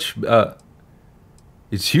 This is much, it's a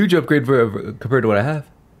huge upgrade compared to what I have.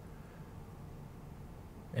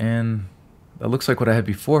 And that looks like what I had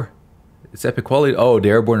before. It's epic quality. Oh, the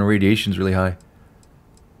airborne radiation is really high.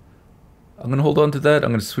 I'm gonna hold on to that.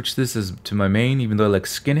 I'm gonna switch this to my main, even though I like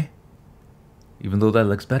skinny. Even though that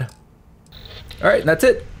looks better. Alright, that's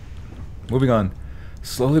it. Moving on.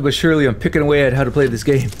 Slowly but surely, I'm picking away at how to play this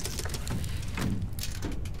game.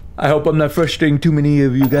 I hope I'm not frustrating too many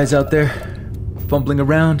of you guys out there, fumbling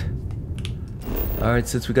around. Alright,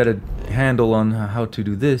 since we got a handle on how to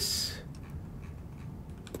do this.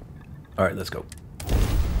 Alright, let's go.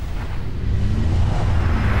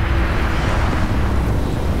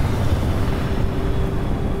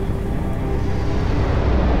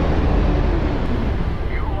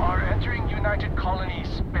 You are entering United Colony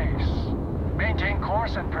space. Maintain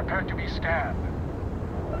course and prepare to be scanned.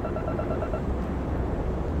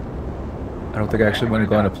 I don't think I actually want to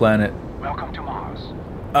go on a planet. Welcome to Mars.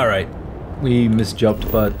 Alright. We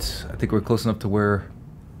misjumped, but I think we're close enough to where...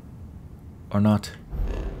 Or not.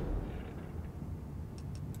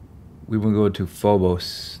 We want to go to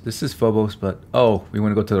Phobos. This is Phobos, but... Oh, we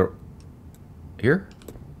want to go to the... Here?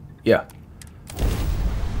 Yeah.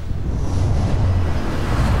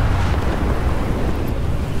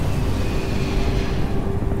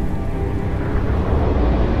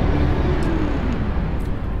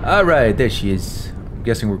 Alright, there she is. I'm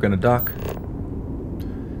guessing we're gonna dock.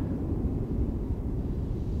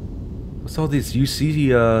 What's all these UC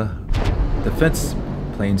defense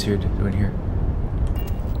planes here doing here?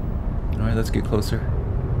 Alright, let's get closer.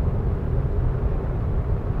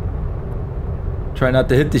 Try not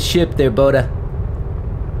to hit the ship there, Boda.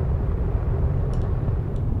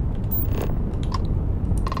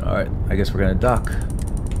 Alright, I guess we're gonna dock.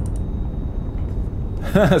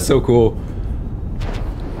 So cool.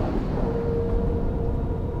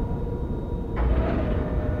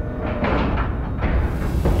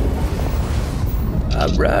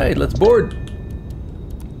 Alright, let's board.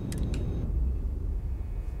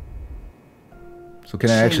 So can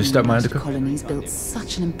I actually start my undercover? Colonies built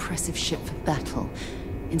such an impressive ship for battle,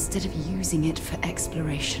 instead of using it for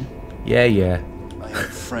exploration. Yeah, yeah. I have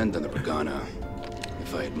a friend on the Brigana.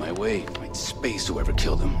 If I had my way, I'd space whoever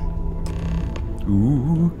killed him.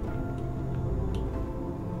 Ooh.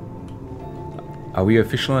 Are we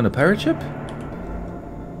official on a pirate ship?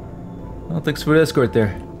 Well, thanks for the escort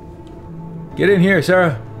there. Get in here,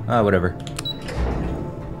 Sarah. Ah, whatever.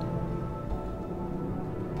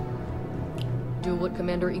 Do what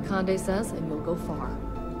Commander Ikande says, and you'll go far.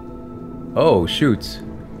 Oh, shoot.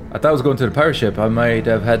 I thought I was going to the pirate ship. I might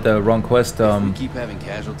have had the wrong quest. If we keep having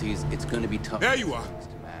casualties, it's gonna be tough. There you are.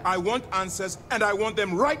 I want answers, and I want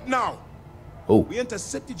them right now. Oh. We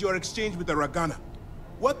intercepted your exchange with the Ragana.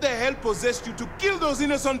 What the hell possessed you to kill those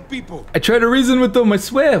innocent people? I tried to reason with them, I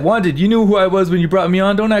swear. Wanted, you knew who I was when you brought me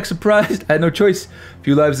on. Don't act surprised. I had no choice.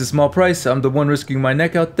 Few lives is a small price. I'm the one risking my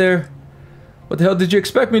neck out there. What the hell did you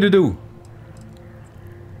expect me to do?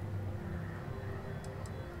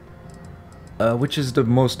 Which is the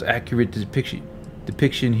most accurate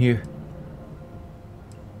depiction here?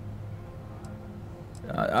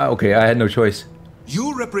 Okay, I had no choice.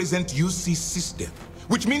 You represent UC system,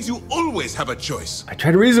 which means you always have a choice. I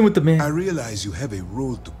try to reason with the man. I realize you have a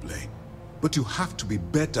role to play, but you have to be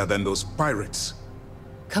better than those pirates.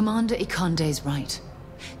 Commander Ikande's right.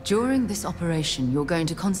 During this operation, you're going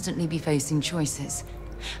to constantly be facing choices.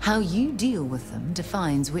 How you deal with them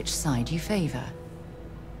defines which side you favor.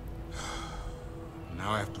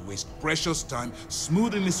 Now I have to waste precious time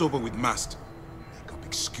smoothing this over with Mast. Make up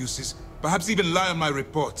excuses, perhaps even lie on my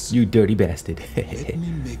reports. You dirty bastard. Let me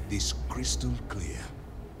make this crystal clear.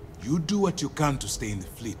 You do what you can to stay in the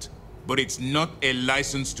fleet, but it's not a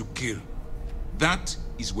license to kill. That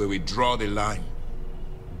is where we draw the line.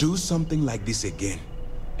 Do something like this again,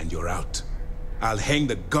 and you're out. I'll hang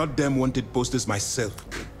the goddamn wanted posters myself.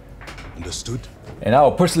 Understood? And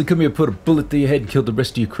I'll personally come here and put a bullet through your head and kill the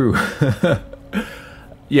rest of your crew.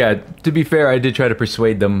 Yeah, to be fair, I did try to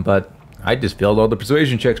persuade them, but I just failed all the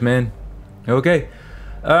persuasion checks, man. Okay.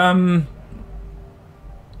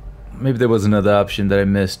 Maybe there was another option that I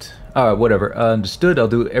missed. Alright, whatever. Understood. I'll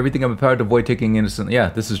do everything in my power to avoid taking innocent. Yeah,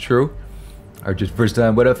 this is true. Or just first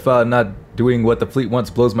time. What if not doing what the fleet wants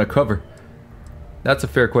blows my cover? That's a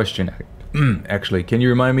fair question. Actually, can you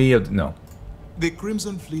remind me of... No. The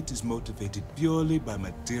Crimson Fleet is motivated purely by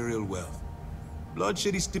material wealth.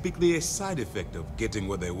 Bloodshed is typically a side effect of getting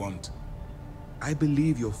what they want. I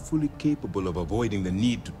believe you're fully capable of avoiding the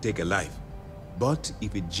need to take a life. But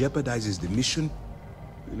if it jeopardizes the mission,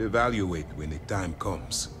 we'll evaluate when the time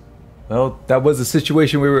comes. Well, that was a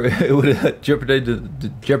situation where it would have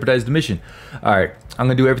jeopardized the mission. Alright, I'm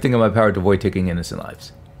gonna do everything in my power to avoid taking innocent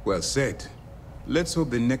lives. Well said. Let's hope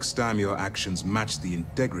the next time your actions match the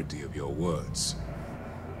integrity of your words.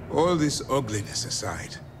 All this ugliness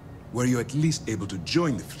aside, were you at least able to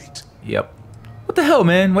join the fleet? Yep. What the hell,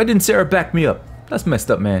 man? Why didn't Sarah back me up? That's messed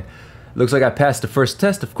up, man. Looks like I passed the first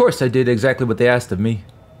test. Of course I did exactly what they asked of me.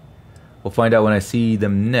 We'll find out when I see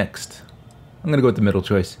them next. I'm gonna go with the middle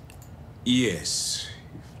choice. Yes.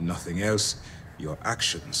 If nothing else, your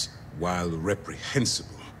actions, while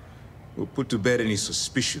reprehensible, will put to bed any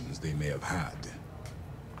suspicions they may have had.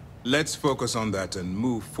 Let's focus on that and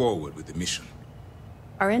move forward with the mission.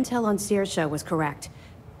 Our intel on Saoirse was correct.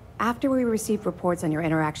 After we received reports on your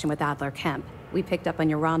interaction with Adler Kemp, we picked up on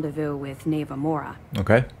your rendezvous with Neva Mora.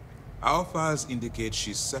 Okay. Our files indicate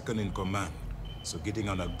she's second in command, so getting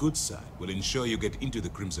on a good side will ensure you get into the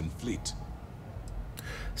Crimson Fleet.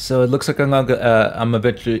 So it looks like I'm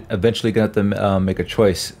eventually gonna have to make a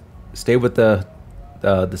choice: stay with the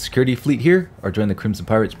security fleet here, or join the Crimson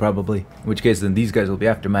Pirates, probably. In which case, then these guys will be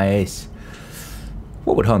after my ace.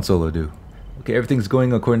 What would Han Solo do? Okay, everything's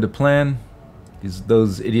going according to plan.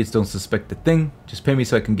 Those idiots don't suspect a thing. Just pay me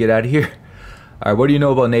so I can get out of here. Alright, what do you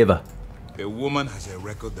know about Neva? A woman has a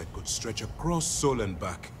record that could stretch across Sol and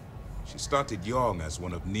back. She started young as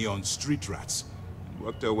one of Neon's street rats, and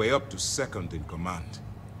worked her way up to second in command.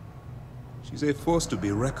 She's a force to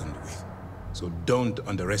be reckoned with, so don't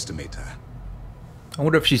underestimate her. I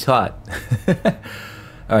wonder if she's hot.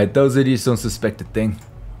 Alright, those idiots don't suspect a thing.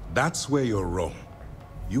 That's where you're wrong.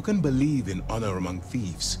 You can believe in honor among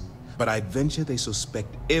thieves, but I venture they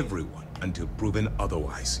suspect everyone until proven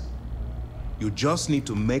otherwise. You just need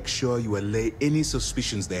to make sure you allay any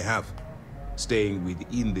suspicions they have, staying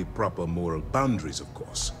within the proper moral boundaries, of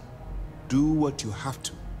course. Do what you have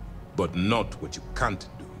to, but not what you can't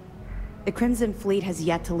do. The Crimson Fleet has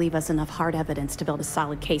yet to leave us enough hard evidence to build a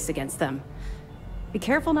solid case against them. Be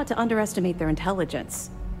careful not to underestimate their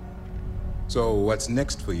intelligence. So what's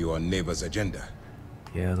next for you on Neva's agenda?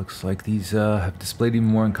 Yeah, looks like these have displayed even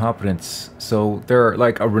more incompetence. So they're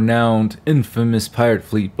like a renowned, infamous pirate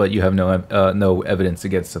fleet, but you have no evidence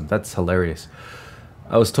against them. That's hilarious.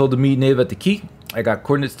 I was told to meet Neva at the key. I got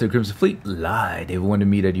coordinates to the Crimson Fleet. Lie. They wanted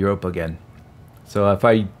me at Europa again. So if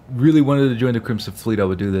I really wanted to join the Crimson Fleet, I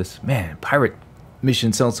would do this. Man, pirate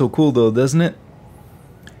mission sounds so cool though, doesn't it?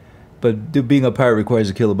 But being a pirate requires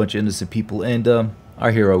to kill a bunch of innocent people, and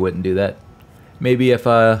our hero wouldn't do that. Maybe if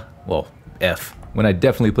when I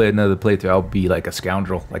definitely play another playthrough, I'll be like a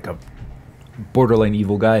scoundrel, like a borderline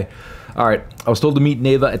evil guy. Alright, I was told to meet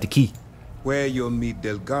Neva at the quay. Where you'll meet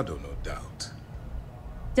Delgado, no doubt.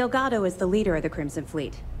 Delgado is the leader of the Crimson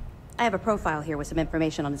Fleet. I have a profile here with some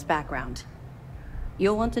information on his background.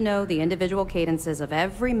 You'll want to know the individual cadences of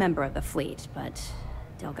every member of the fleet, but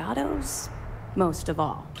Delgado's most of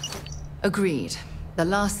all. Agreed. The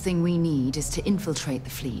last thing we need is to infiltrate the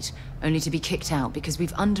fleet, only to be kicked out because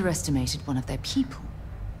we've underestimated one of their people.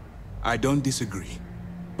 I don't disagree,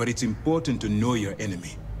 but it's important to know your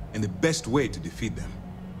enemy and the best way to defeat them.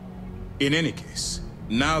 In any case,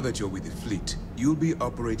 now that you're with the fleet, you'll be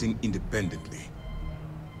operating independently.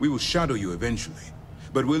 We will shadow you eventually,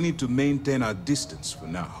 but we'll need to maintain our distance for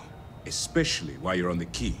now, especially while you're on the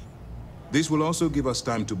quay. This will also give us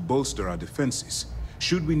time to bolster our defenses,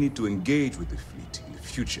 should we need to engage with the fleet in the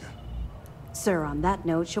future. Sir, on that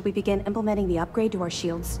note, shall we begin implementing the upgrade to our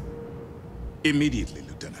shields? Immediately,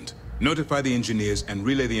 Lieutenant. Notify the engineers and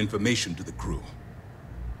relay the information to the crew.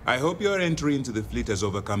 I hope your entry into the fleet has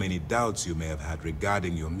overcome any doubts you may have had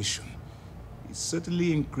regarding your mission. It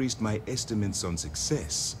certainly increased my estimates on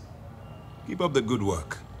success. Keep up the good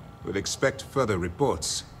work. We'll expect further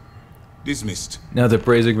reports. Dismissed. Now they're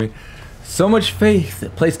praising me. So much faith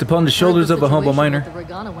placed upon the shoulders of a humble miner. The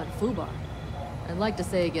Regana went foobar. I'd like to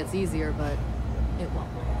say it gets easier, but it won't.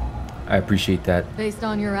 I appreciate that. Based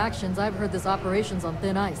on your actions, I've heard this operation's on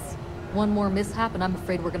thin ice. One more mishap and I'm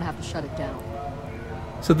afraid we're gonna have to shut it down.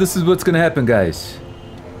 So this is what's gonna happen, guys.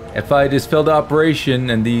 If I just fail the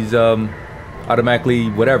operation and these automatically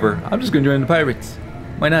whatever, I'm just gonna join the pirates.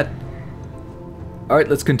 Why not? Alright,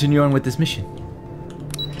 let's continue on with this mission.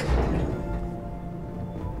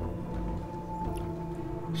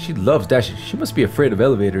 She loves dashing. She must be afraid of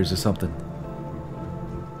elevators or something.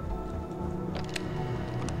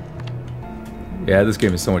 Yeah, this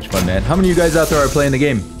game is so much fun, man. How many of you guys out there are playing the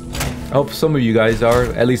game? I hope some of you guys are,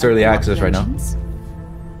 at least early access right now.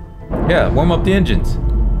 Yeah, warm up the engines.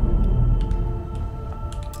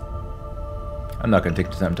 I'm not gonna take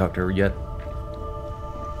the time to talk to her yet.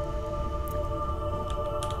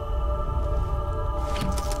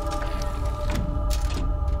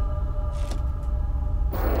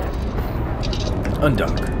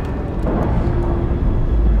 Undock.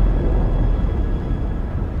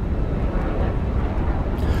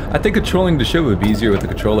 I think controlling the ship would be easier with the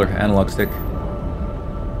controller, analog stick.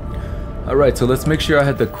 Alright, so let's make sure I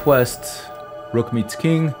had the quest. Rook meets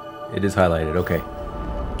King. It is highlighted, okay.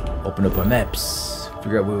 Open up our maps.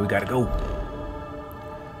 Figure out where we gotta go.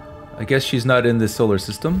 I guess she's not in this solar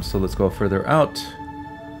system, so let's go further out.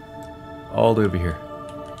 All the way over here.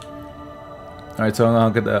 Alright, so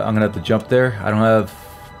I'm gonna have to jump there. I don't have...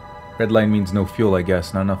 Red line means no fuel, I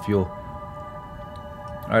guess. Not enough fuel.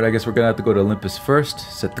 Alright, I guess we're gonna have to go to Olympus first.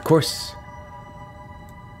 Set the course.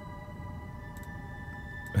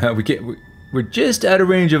 We're just out of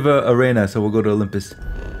range of Arena, so we'll go to Olympus.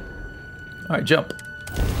 Alright, jump.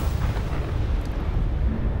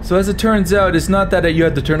 So as it turns out, it's not that you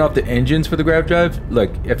have to turn off the engines for the grav drive. Look,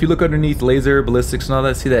 if you look underneath laser, ballistics and all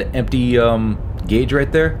that, see that empty gauge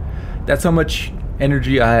right there? That's how much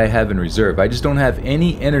energy I have in reserve. I just don't have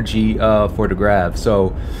any energy for the grav.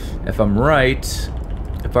 So if I'm right,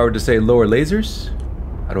 if I were to say lower lasers,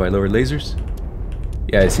 how do I lower lasers?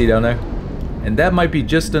 Yeah, I see down there. And that might be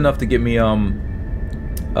just enough to get me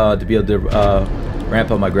to be able to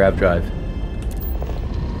ramp up my grav drive.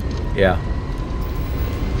 Yeah.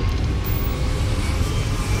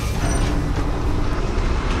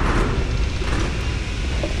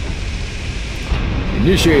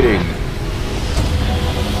 Initiating.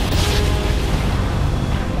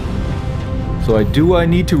 So I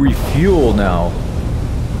need to refuel now.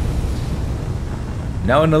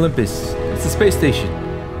 Now in Olympus. It's a space station.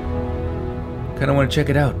 Kinda wanna check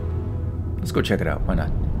it out. Let's go check it out, why not?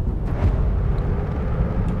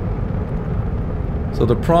 So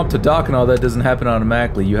the prompt to dock and all that doesn't happen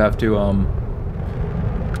automatically. You have to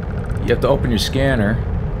open your scanner.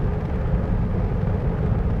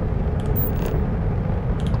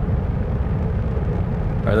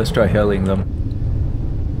 Alright, let's try hailing them.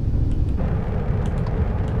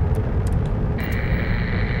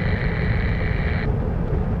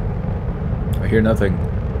 I hear nothing.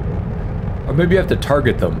 Or maybe you have to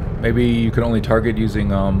target them. Maybe you can only target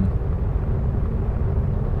using, I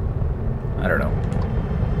don't know.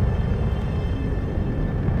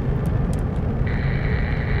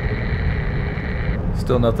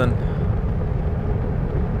 Still nothing.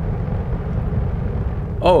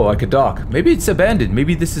 Oh, I could dock. Maybe it's abandoned.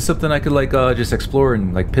 Maybe this is something I could like just explore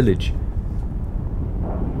and like pillage.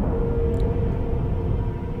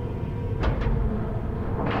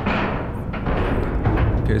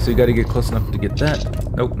 Okay, so you gotta get close enough to get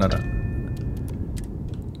that. Nope, not that.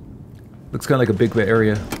 Looks kind of like a big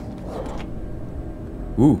area.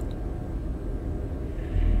 Ooh.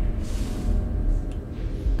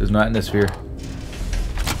 There's no atmosphere.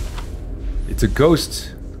 It's a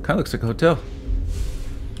ghost. Kind of looks like a hotel. I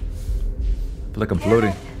feel like I'm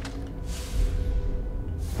floating.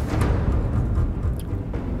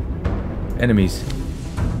 Enemies.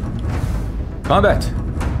 Combat!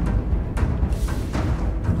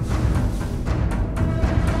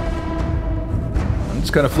 I'm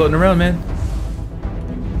just kind of floating around, man.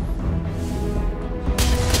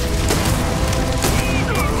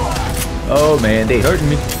 Oh man, they hurting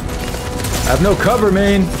me. I have no cover,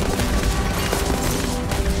 man.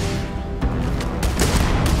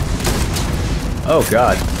 Oh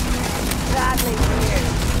god.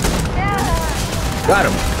 Got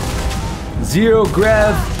him. Zero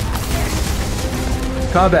grav.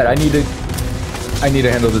 Combat. I need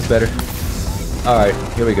to handle this better. Alright,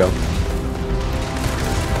 here we go.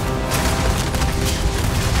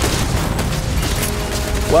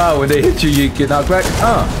 Wow, when they hit you, you get knocked back.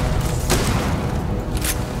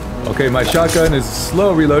 Okay, my shotgun is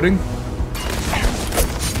slow reloading.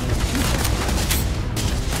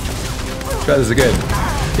 Try this again.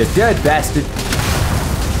 You're dead, bastard.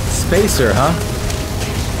 Spacer, huh?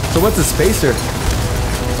 So what's a spacer?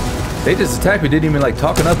 They just attacked me, didn't even like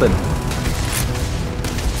talk or nothing.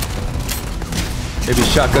 Maybe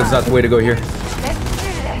shotgun's not the way to go here.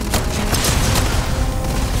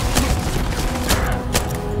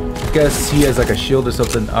 Guess he has like a shield or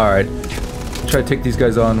something. Alright. Try to take these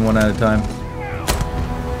guys on one at a time.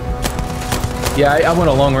 Yeah, I want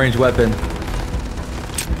a long-range weapon.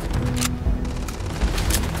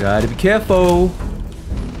 Gotta be careful.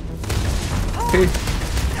 Okay.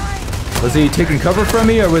 Was he taking cover from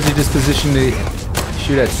me, or was he just positioned to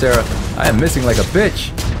shoot at Sarah? I am missing like a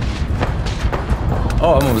bitch.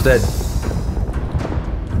 Oh, I'm almost dead.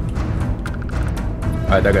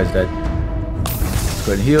 Alright, that guy's dead. Let's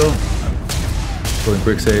go ahead and heal. I'm going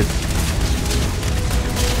quick save.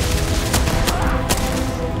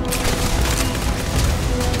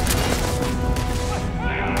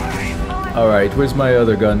 Alright, where's my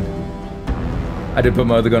other gun? I did put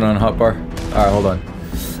my other gun on hotbar. Alright, hold on.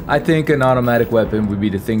 I think an automatic weapon would be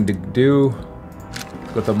the thing to do.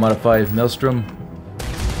 With a modified maelstrom.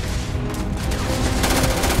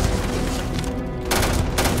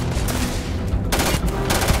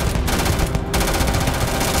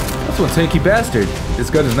 That's one tanky bastard. This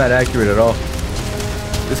gun is not accurate at all.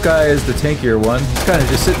 This guy is the tankier one. He's kind of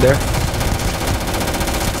just sitting there.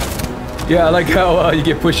 Yeah, I like how you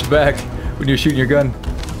get pushed back when you're shooting your gun.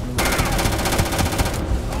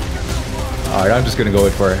 Alright, I'm just gonna go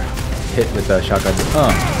in for a hit with the shotgun.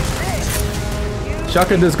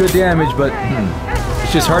 Shotgun does good damage, but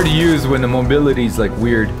it's just hard to use when the mobility's like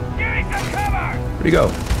weird. Where'd he go?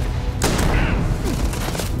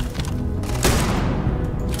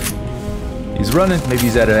 He's running. Maybe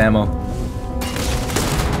he's out of ammo.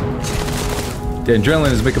 The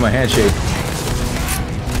adrenaline is making my hand shake.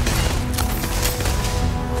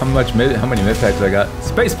 How many med packs I got?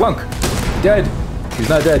 Space punk! Dead! He's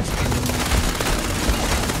not dead.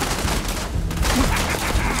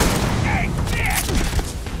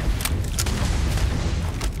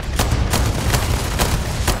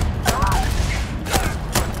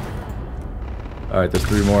 Alright, there's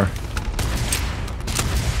 3 more.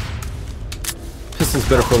 Pistol's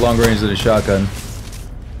better for long range than a shotgun.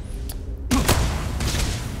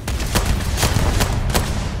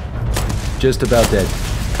 Just about dead.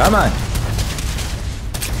 Come on!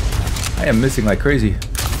 I am missing like crazy.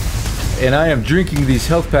 And I am drinking these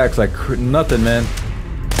health packs like nothing, man.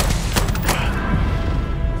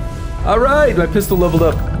 Alright, my pistol leveled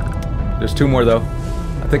up. There's 2 more though.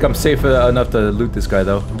 I think I'm safe enough to loot this guy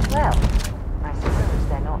though. Well, I suppose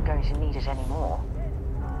they're not going to need it anymore.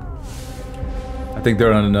 I think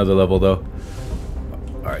they're on another level though.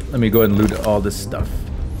 Alright, let me go ahead and loot all this stuff.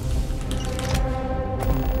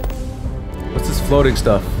 What's this floating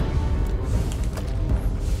stuff?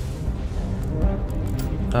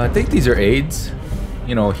 I think these are aids.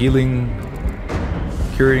 You know, healing,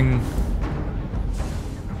 curing.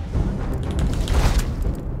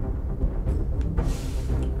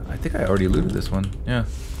 I think I already looted this one. Yeah.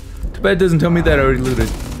 Too bad it doesn't tell me that I already looted.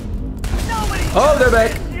 Oh, they're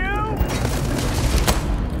back!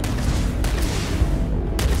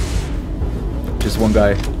 just one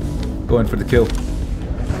guy going for the kill.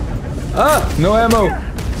 Ah! No ammo!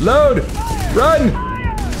 Load! Run!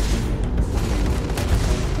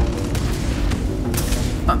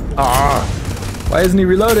 Why isn't he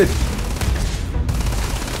reloaded?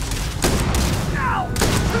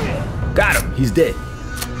 Got him! He's dead.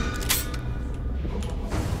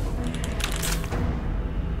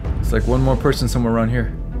 It's like one more person somewhere around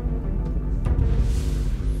here. I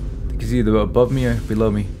think he's either above me or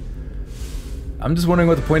below me. I'm just wondering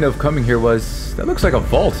what the point of coming here was. That looks like a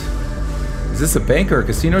vault. Is this a bank or a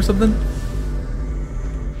casino or something?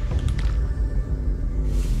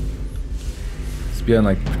 It's behind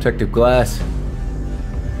like protective glass.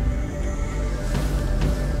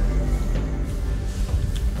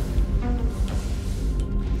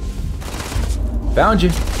 Found you.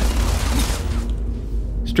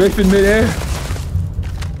 Strafe in midair.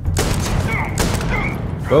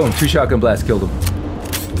 Boom, 2 shotgun blasts killed him.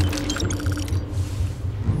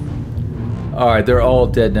 Alright, they're all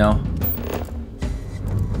dead now.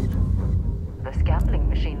 This gambling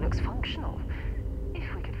machine looks functional. If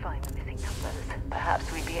we could find the missing numbers,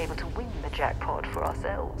 perhaps we'd be able to win the jackpot for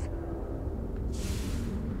ourselves.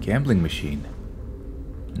 Gambling machine.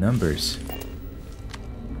 Numbers.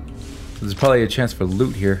 There's probably a chance for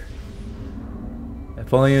loot here.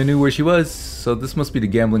 If only I knew where she was. So this must be the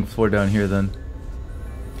gambling floor down here then.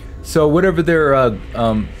 So whatever their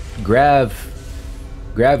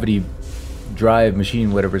gravity drive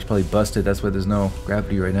machine, whatever, is probably busted. That's why there's no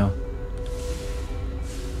gravity right now.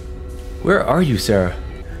 Where are you, Sarah?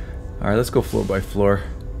 Alright, let's go floor by floor.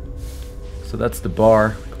 So that's the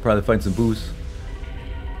bar. Could probably find some booze.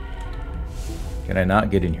 Can I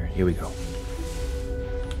not get in here? Here we go.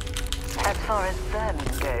 As far as vermin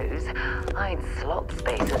goes, I'd slot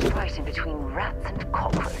spaces right in between rats and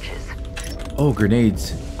cockroaches. Oh,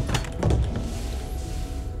 grenades.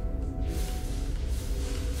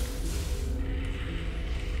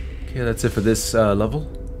 Okay, that's it for this level.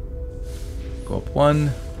 Go up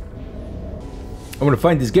 1. I want to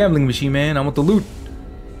find this gambling machine, man. I want the loot.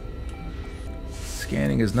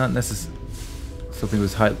 Scanning is not necessary. Something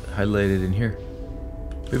was highlighted in here.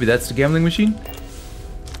 Maybe that's the gambling machine?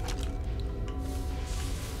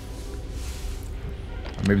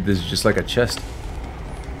 Or maybe this is just like a chest.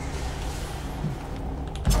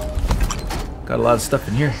 Got a lot of stuff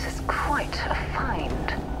in here. This is quite a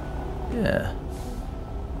find. Yeah.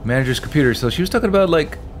 Manager's computer. So she was talking about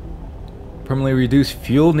like permanently reduced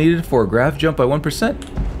fuel needed for a graph jump by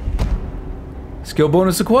 1%. Skill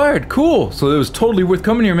bonus acquired. Cool. So it was totally worth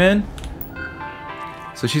coming here, man.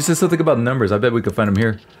 So she said something about numbers. I bet we could find them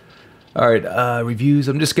here. Alright, reviews.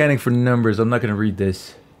 I'm just scanning for numbers. I'm not going to read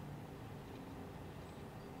this.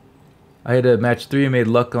 I had a match 3 and made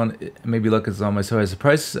luck on it. Maybe luck is on my side. The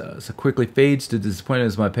price so quickly fades to disappointment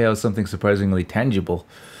as my payout is something surprisingly tangible.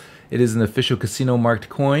 It is an official casino marked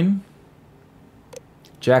coin.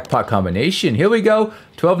 Jackpot combination. Here we go.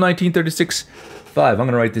 12, 19, 36, 5. I'm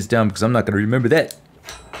going to write this down because I'm not going to remember that.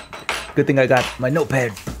 Good thing I got my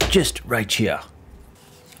notepad just right here.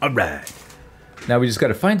 Alright. Now we just got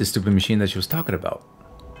to find the stupid machine that she was talking about.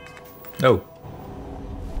 Oh.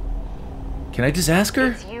 Can I just ask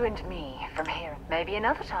her? It's you and me from here. Maybe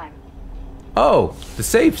another time. Oh, the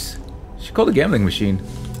safes. She called a gambling machine.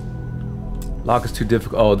 Lock is too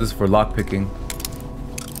difficult. Oh, this is for lock picking.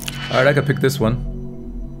 Alright, I can pick this one.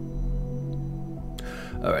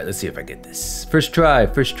 Alright, let's see if I get this. First try,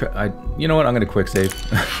 first try. You know what? I'm gonna quick save.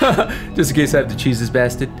 Just in case I have to cheese this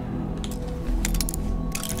bastard.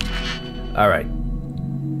 Alright. I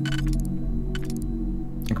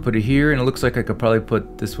can put it here, and it looks like I could probably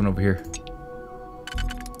put this one over here.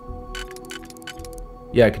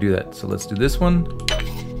 Yeah, I could do that. So let's do this one.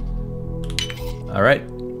 Alright.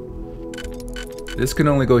 This can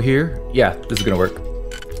only go here. Yeah, this is gonna work.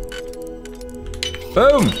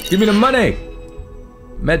 Boom! Give me the money!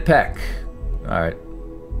 Med pack. Alright.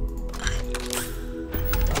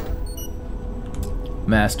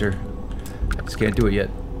 Master. I just can't do it yet.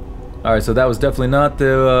 Alright, so that was definitely not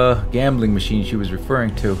the gambling machine she was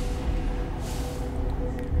referring to.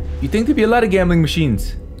 You'd think there'd be a lot of gambling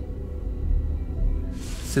machines.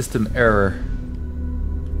 System error.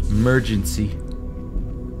 Emergency.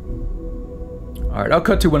 Alright, I'll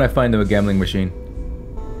cut to when I find a gambling machine.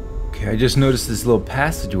 Okay, I just noticed this little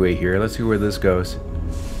passageway here. Let's see where this goes.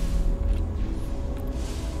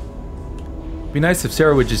 It'd be nice if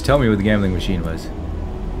Sarah would just tell me what the gambling machine was.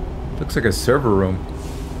 Looks like a server room.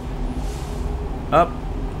 Up.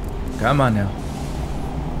 Come on now.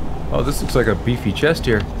 Oh, this looks like a beefy chest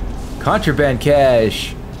here. Contraband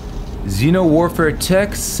cache. Xeno warfare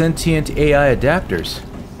tech, sentient AI adapters.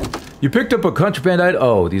 You picked up a contraband item.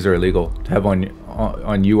 Oh, these are illegal to have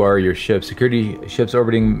on you or your ship. Security ships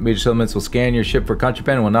orbiting major settlements will scan your ship for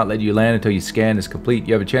contraband and will not let you land until your scan is complete.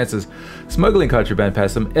 You have a chance of smuggling contraband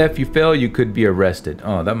past them. If you fail, you could be arrested.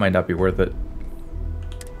 Oh, that might not be worth it.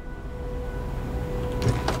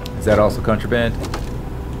 Is that also contraband?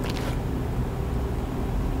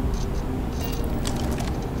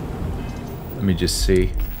 Let me just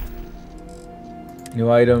see. New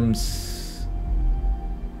items.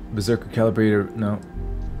 Berserker calibrator. No.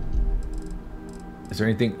 Is there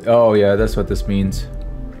anything? Oh yeah, that's what this means.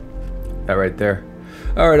 That right there.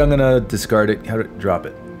 Alright, I'm gonna discard it. How to drop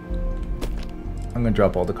it? I'm gonna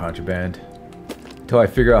drop all the contraband. Until I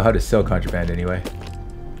figure out how to sell contraband anyway.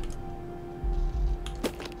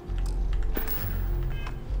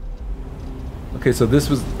 Okay, so this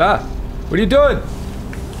was... Ah! What are you doing?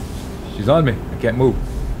 She's on me. I can't move.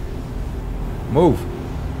 Move.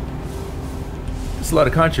 That's a lot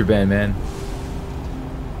of contraband, man.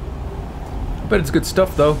 I bet it's good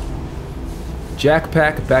stuff, though.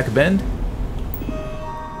 Jackpack back bend?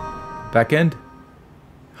 Back end?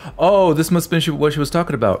 Oh, this must have been what she was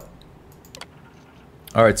talking about.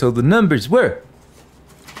 Alright, so the numbers were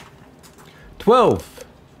 12,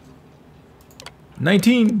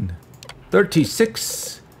 19,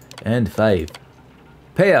 36, and 5.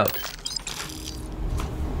 Payout.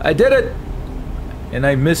 I did it! And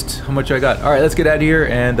I missed how much I got. Alright, let's get out of here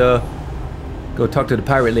and go talk to the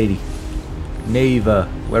pirate lady. Neva,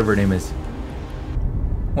 whatever her name is.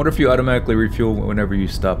 I wonder if you automatically refuel whenever you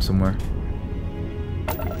stop somewhere.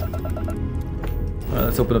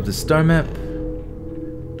 Let's open up the star map.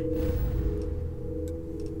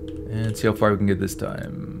 And see how far we can get this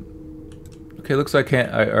time. Okay, looks like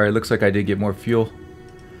alright, looks like I did get more fuel.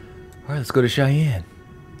 Alright, let's go to Cheyenne.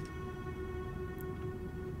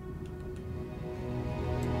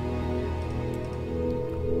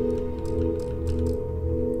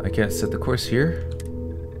 I can't set the course here.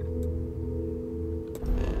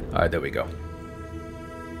 Alright, there we go.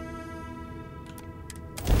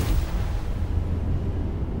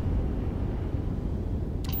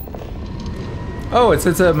 Oh, it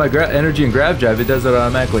sets up my energy and grav drive. It does it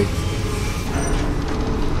automatically.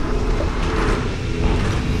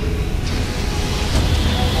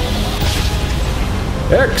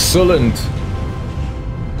 Excellent!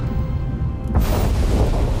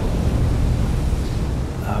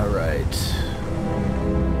 Alright.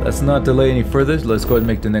 Let's not delay any further. Let's go ahead and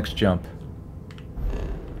make the next jump.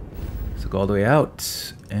 So go all the way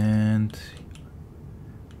out. And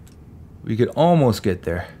we could almost get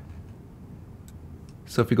there.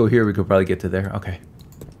 So if we go here, we could probably get to there. Okay.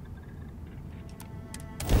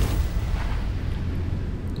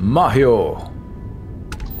 Mahio!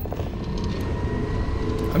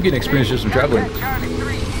 I'm getting experience just from traveling.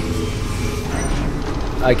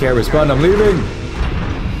 I can't respond, I'm leaving!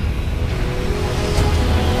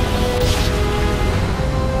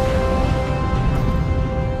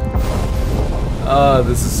 Ah,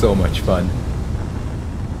 this is so much fun.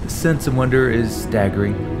 The sense of wonder is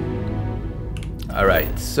staggering.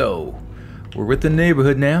 Alright, so we're with the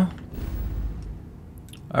neighborhood now.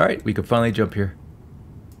 Alright, we can finally jump here.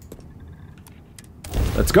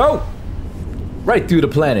 Let's go! Right through the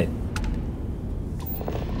planet.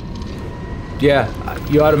 Yeah,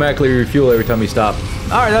 you automatically refuel every time you stop.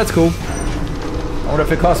 Alright, that's cool. I wonder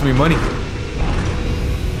if it costs me money.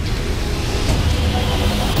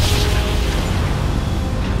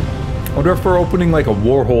 I wonder if we're opening like a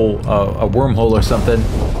wormhole or something.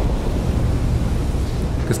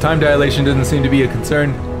 Because time dilation doesn't seem to be a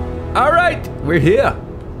concern. Alright, we're here.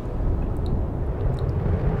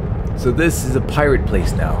 So this is a pirate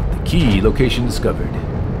place now. The key location discovered.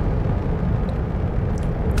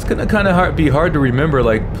 It's gonna kind of be hard to remember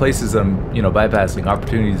like places I'm, you know, bypassing,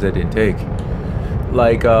 opportunities I didn't take.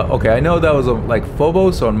 Like, okay, I know that was like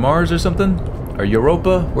Phobos on Mars or something, or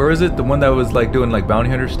Europa. Where is it? The one that was like doing like bounty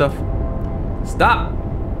hunter stuff. Stop.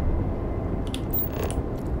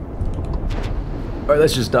 All right,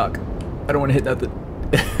 let's just dock. I don't want to hit nothing.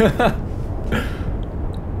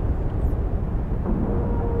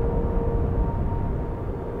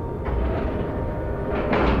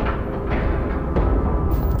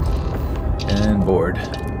 And board.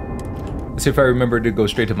 Let's see if I remember to go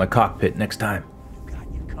straight to my cockpit next time. God,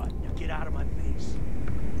 you caught. Now get out of my face.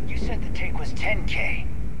 You said the take was 10K,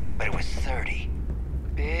 but it was 30.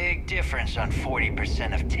 Big difference on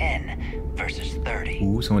 40% of 10 versus 30.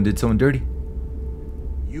 Ooh, someone did someone dirty.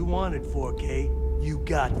 You wanted 4K, you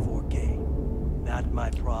got 4K. Not my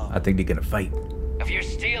problem. I think they're gonna fight. If you're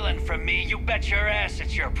stealing from me, you bet your ass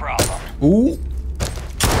it's your problem. Ooh.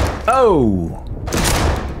 Oh.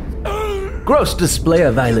 Gross display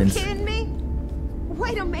of violence. You kidding me?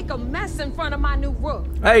 Way to make a mess in front of my new rook.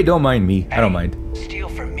 Hey, don't mind me. I don't mind. Steal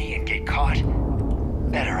from me and get caught.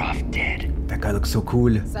 Better off dead. That guy looks so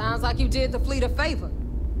cool. Sounds like you did the fleet a favor.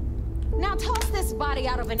 Now toss this body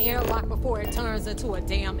out of an airlock before it turns into a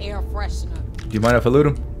damn air freshener. Do you mind if I loot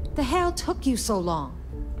him? The hell took you so long?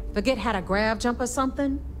 Forget how to grab jump or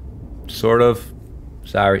something? Sort of.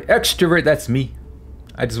 Sorry. Extrovert, that's me.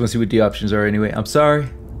 I just want to see what the options are anyway. I'm sorry.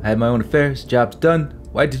 I had my own affairs. Job's done.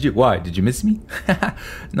 Why? Did you miss me?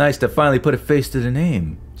 Nice to finally put a face to the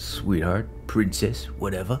name. Sweetheart, princess,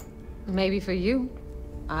 whatever. Maybe for you.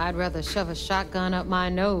 I'd rather shove a shotgun up my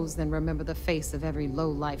nose than remember the face of every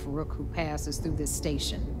low-life rook who passes through this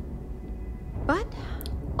station. But,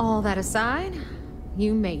 all that aside,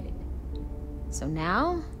 you made it. So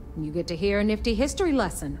now, you get to hear a nifty history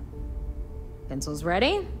lesson. Pencils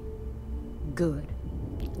ready? Good.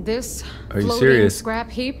 This floating scrap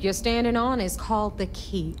heap you're standing on is called the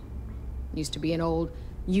Key. Used to be an old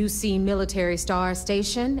UC military star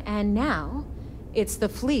station, and now it's the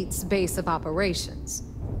fleet's base of operations.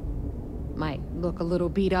 Might look a little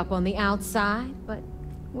beat up on the outside, but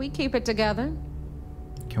we keep it together.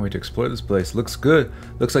 Can't wait to explore this place. Looks good.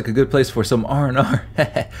 Looks like a good place for some R&R.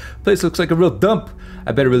 Place looks like a real dump.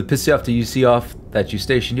 I bet it really pissed you off to UC off that you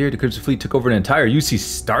stationed here. The Crimson Fleet took over an entire UC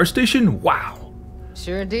star station? Wow.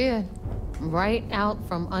 Sure did. Right out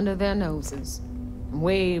from under their noses.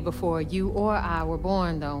 Way before you or I were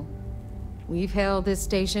born, though. We've held this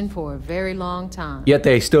station for a very long time. Yet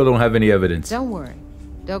they still don't have any evidence. Don't worry.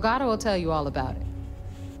 Delgado will tell you all about it.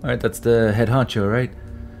 Alright, that's the head honcho, right?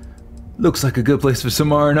 Looks like a good place for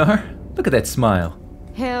some R&R. Look at that smile.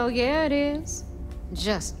 Hell yeah, it is.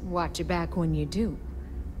 Just watch your back when you do.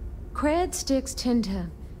 Cred sticks tend to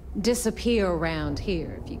disappear around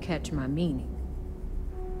here, if you catch my meaning.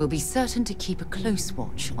 We'll be certain to keep a close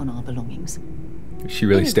watch on our belongings. She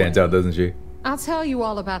really stands out, doesn't she? I'll tell you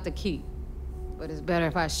all about the Key. But it's better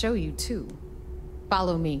if I show you, too.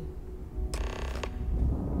 Follow me.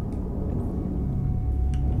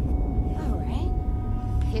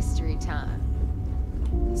 History time.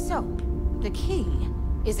 So, the Key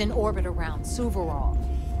is in orbit around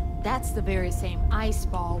Suvorov. That's the very same ice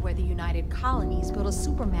ball where the United Colonies built a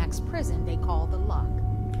supermax prison they call the Lock.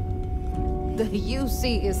 The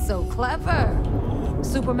UC is so clever.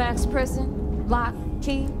 Supermax prison, Lock,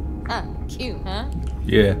 Key. Cute, huh?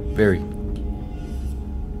 Yeah, very.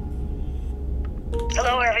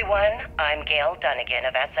 Hello, everyone. I'm Gail Dunnigan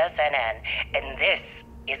of SSNN, and this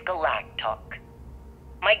is Galactalk.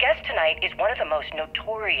 My guest tonight is one of the most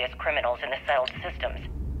notorious criminals in the settled systems.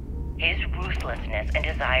 His ruthlessness and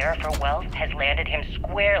desire for wealth has landed him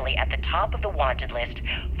squarely at the top of the wanted list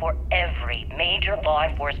for every major law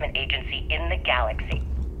enforcement agency in the galaxy.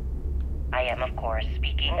 I am, of course,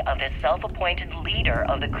 speaking of the self-appointed leader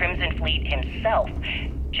of the Crimson Fleet himself,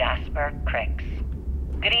 Jasper Crix.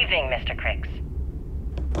 Good evening, Mr. Crix.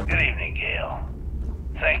 Good evening, Gail.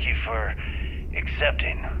 Thank you for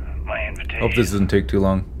accepting my invitation. Hope this doesn't take too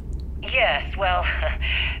long. Yes, well,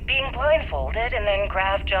 being blindfolded and then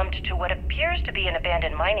grav jumped to what appears to be an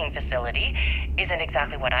abandoned mining facility isn't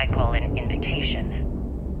exactly what I call an invitation.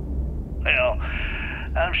 Well,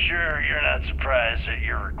 I'm sure you're not surprised that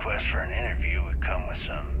your request for an interview would come with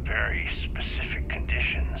some very specific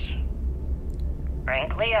conditions.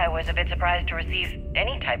 Frankly, I was a bit surprised to receive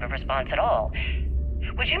any type of response at all.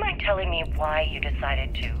 Would you mind telling me why you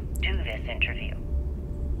decided to do this interview?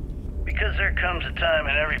 Because there comes a time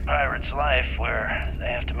in every pirate's life where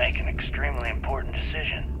they have to make an extremely important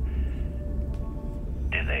decision.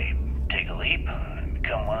 Do they take a leap and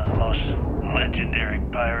become one of the most legendary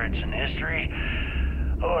pirates in history?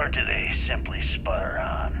 Or do they simply sputter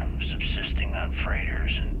on, subsisting on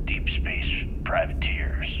freighters and deep space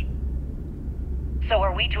privateers? So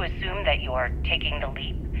are we to assume that you're taking the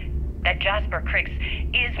leap? That Jasper Crix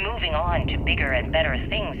is moving on to bigger and better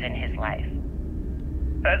things in his life?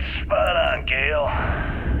 That's spot on, Gail.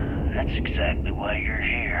 That's exactly why you're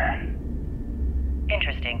here.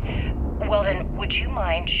 Interesting. Well then, would you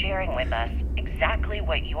mind sharing with us exactly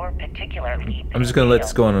what your particular leap I'm just gonna let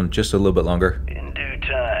this go on just a little bit longer. In due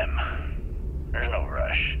time. There's no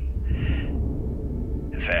rush.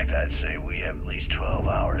 In fact, I'd say we have at least 12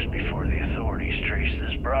 hours before the authorities trace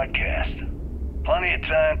this broadcast. Plenty of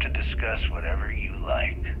time to discuss whatever you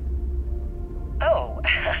like. Oh,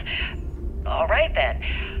 all right then.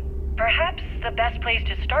 Perhaps the best place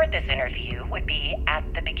to start this interview would be at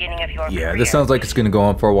the beginning of your career. This sounds like it's gonna go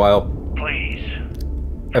on for a while. Please.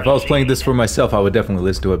 If I was playing this for myself, I would definitely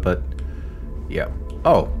listen to it, but yeah.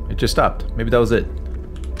 Oh, it just stopped. Maybe that was it.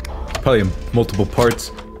 Probably in multiple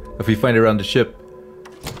parts if we find it around the ship.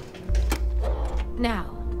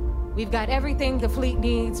 Now, we've got everything the fleet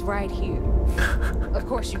needs right here. Of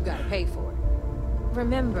course, you've got to pay for it.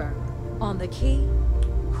 Remember, on the key,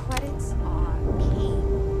 credits are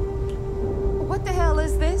king. What the hell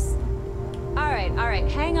is this? All right,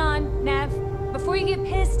 hang on, Nav. Before you get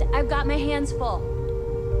pissed, I've got my hands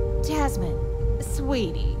full. Jasmine,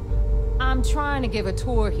 sweetie, I'm trying to give a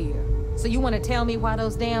tour here. So you want to tell me why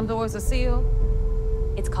those damn doors are sealed?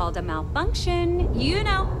 It's called a malfunction. You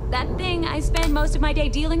know, that thing I spend most of my day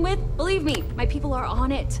dealing with. Believe me, my people are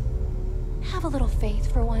on it. Have a little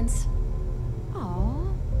faith for once. Aw.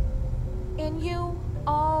 And you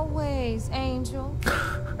always, Angel.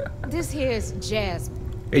 This here's Jasmine.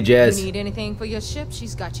 Hey, Jazz. You need anything for your ship,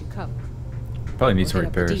 she's got you covered. Probably needs some We'll hit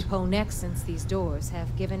up the repairs. depot next since these doors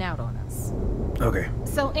have given out on us. Okay.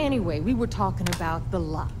 So anyway, we were talking about the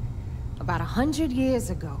lock. About 100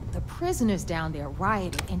 years ago, the prisoners down there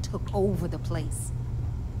rioted and took over the place.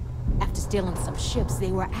 After stealing some ships,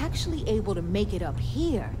 they were actually able to make it up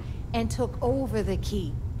here and took over the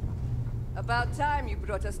key. About time you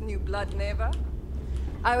brought us new blood, Neva.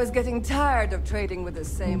 I was getting tired of trading with the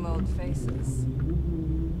same old faces.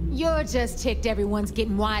 You're just ticked everyone's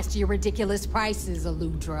getting wise to your ridiculous prices,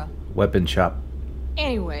 Aludra. Weapon shop.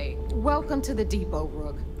 Anyway, welcome to the depot,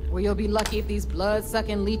 Rook, where you'll be lucky if these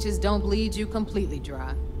blood-sucking leeches don't bleed you completely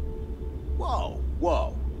dry. Whoa,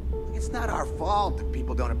 whoa. It's not our fault that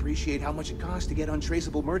people don't appreciate how much it costs to get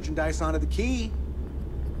untraceable merchandise onto the key.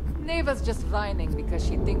 Neva's just whining because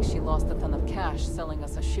she thinks she lost a ton of cash selling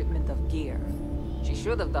us a shipment of gear. She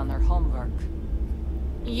should have done her homework.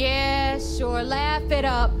 Yeah, sure, laugh it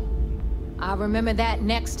up. I'll remember that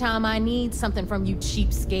next time I need something from you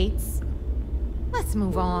cheapskates. Let's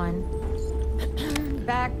move on.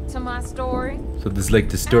 Back to my story. So this is like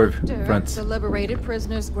the store After fronts. the liberated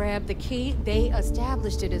prisoners grabbed the key, they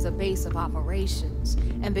established it as a base of operations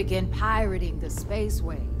and began pirating the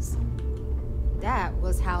spaceways. That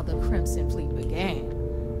was how the Crimson Fleet began.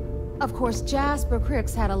 Of course, Jasper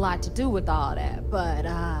Cricks had a lot to do with all that, but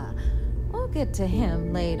we'll get to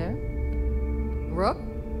him later. Rook,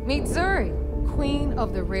 meet Zuri, queen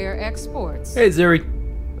of the rare exports. Hey, Zuri.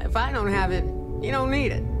 If I don't have it, you don't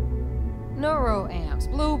need it. Neuroamps,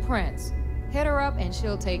 blueprints. Hit her up and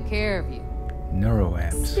she'll take care of you.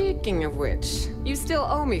 Neuroamps. Speaking of which, you still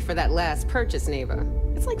owe me for that last purchase, Neva.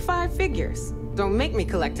 It's like 5 figures. Don't make me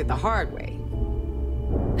collect it the hard way.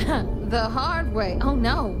 The hard way? Oh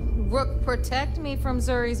no. Rook, protect me from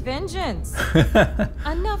Zuri's vengeance.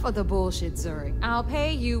 Enough of the bullshit, Zuri. I'll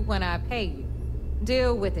pay you when I pay you.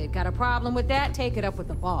 Deal with it. Got a problem with that? Take it up with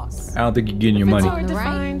the boss. I don't think you're getting your money. On the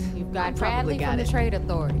right, you've got Bradley from the Trade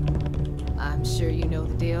Authority. I'm sure you know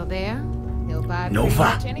the deal there. He'll buy pretty Nova.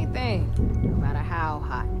 much anything, no matter how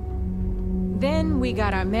hot. Then we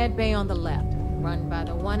got our med bay on the left, run by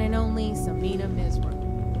the one and only Samina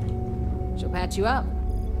Mizra. She'll patch you up,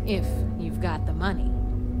 if you've got the money.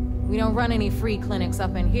 We don't run any free clinics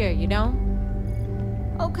up in here, you know?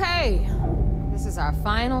 Okay, this is our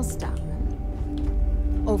final stop.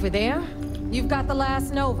 Over there, you've got the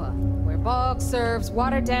last Nova, where Bog serves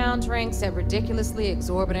watered-down drinks at ridiculously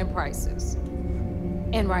exorbitant prices.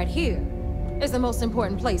 And right here is the most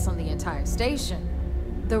important place on the entire station,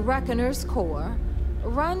 the Reckoner's Core,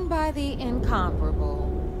 run by the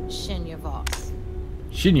incomparable Shinya Voss.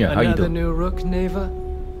 Shinya, how you Another doing? new Rook, Neva?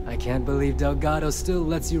 I can't believe Delgado still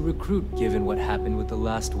lets you recruit given what happened with the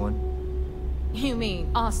last one. You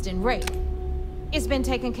mean Austin Ray? It's been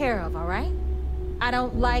taken care of, all right? I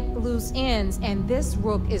don't like loose ends, and this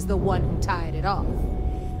Rook is the one who tied it off.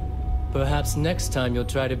 Perhaps next time you'll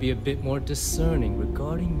try to be a bit more discerning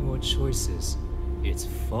regarding your choices. It's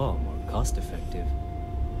far more cost-effective.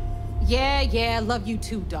 Yeah, love you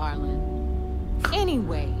too, darling.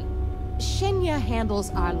 Anyway, Shinya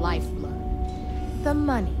handles our lifeblood. The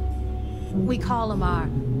money. We call him our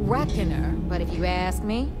Reckoner, but if you ask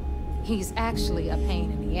me, he's actually a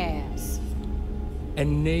pain in the ass.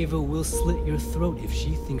 And Neva will slit your throat if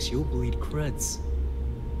she thinks you'll bleed creds.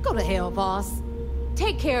 Go to hell, boss.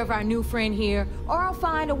 Take care of our new friend here, or I'll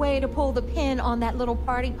find a way to pull the pin on that little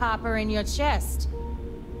party popper in your chest.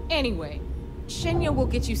 Anyway, Shinya will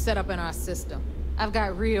get you set up in our system. I've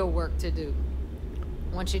got real work to do.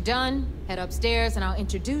 Once you're done, head upstairs and I'll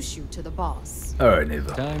introduce you to the boss. Alright,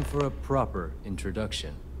 Neva. Time for a proper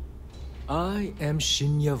introduction. I am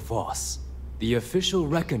Shinya Voss, the official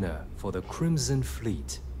reckoner for the Crimson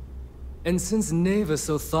Fleet. And since Neva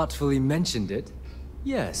so thoughtfully mentioned it,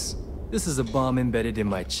 yes, this is a bomb embedded in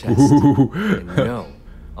my chest. And no,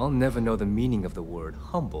 I'll never know the meaning of the word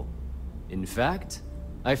humble. In fact,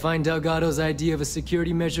 I find Delgado's idea of a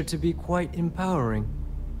security measure to be quite empowering.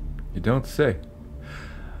 You don't say.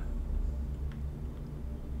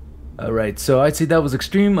 Alright, so I'd say that was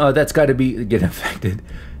extreme. That's gotta be get infected.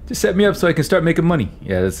 Just set me up so I can start making money.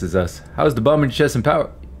 Yeah, this is us. How's the bomb in your chest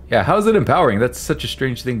empower? Yeah, how's it empowering? That's such a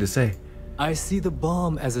strange thing to say. I see the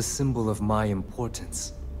bomb as a symbol of my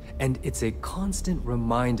importance. And it's a constant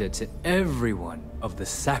reminder to everyone of the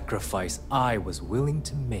sacrifice I was willing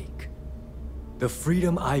to make. The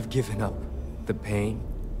freedom I've given up, the pain,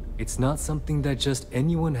 it's not something that just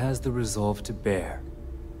anyone has the resolve to bear.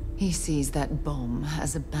 He sees that bomb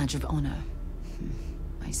as a badge of honor.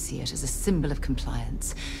 I see it as a symbol of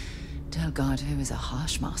compliance. Delgado is a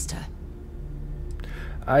harsh master.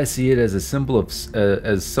 I see it as a symbol of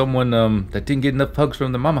as someone that didn't get enough hugs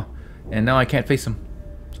from the mama, and now I can't face him.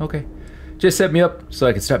 Okay, just set me up so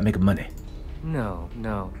I can start making money. No.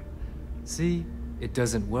 See, it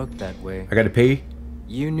doesn't work that way. I gotta pay?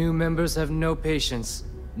 You new members have no patience,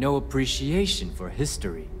 no appreciation for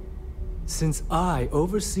history. Since I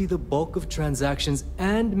oversee the bulk of transactions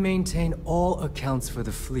and maintain all accounts for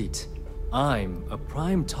the fleet, I'm a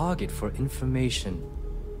prime target for information.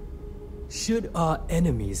 Should our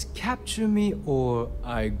enemies capture me or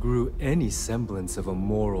I grew any semblance of a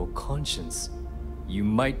moral conscience, you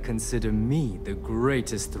might consider me the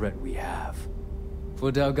greatest threat we have. For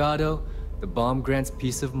Delgado, the bomb grants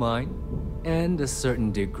peace of mind and a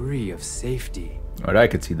certain degree of safety. Alright, I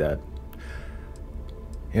could see that.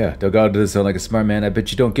 Yeah, Delgado does sound like a smart man. I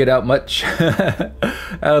bet you don't get out much. I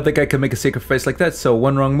don't think I can make a sacrifice like that, so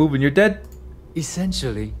one wrong move and you're dead?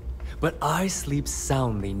 Essentially. But I sleep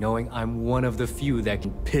soundly knowing I'm one of the few that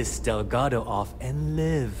can piss Delgado off and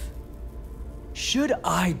live. Should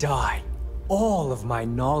I die, all of my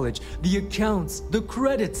knowledge, the accounts, the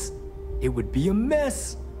credits, it would be a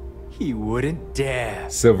mess. He wouldn't dare.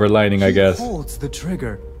 Silver lining, I guess. He holds the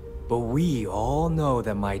trigger, but we all know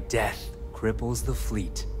that my death cripples the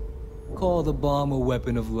fleet. Call the bomb a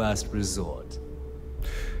weapon of last resort.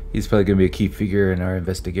 He's probably gonna be a key figure in our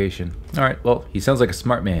investigation. Alright, well, he sounds like a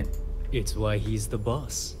smart man. It's why he's the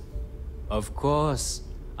boss. Of course.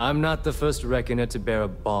 I'm not the first reckoner to bear a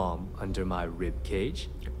bomb under my ribcage.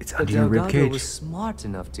 It's under your ribcage. Delgado was smart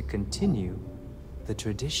enough to continue the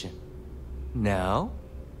tradition. Now,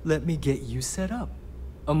 let me get you set up.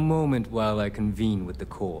 A moment while I convene with the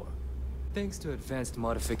core. Thanks to advanced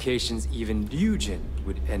modifications even Eugen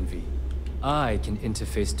would envy, I can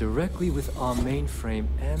interface directly with our mainframe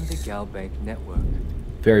and the Galbank network.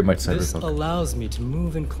 Very much cyberpunk. This allows me to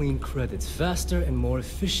move and clean credits faster and more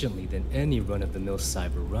efficiently than any run-of-the-mill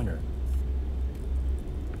cyber runner.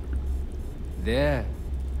 There,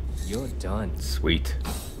 you're done. Sweet.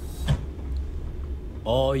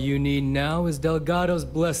 All you need now is Delgado's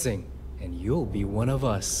blessing, and you'll be one of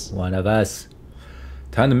us. One of us.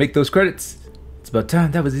 Time to make those credits. It's about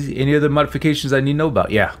time. That was easy. Any other modifications I need to know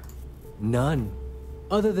about? Yeah. None.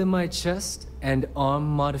 Other than my chest and arm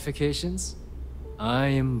modifications, I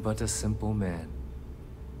am but a simple man.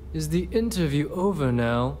 Is the interview over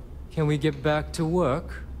now? Can we get back to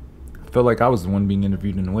work? I felt like I was the one being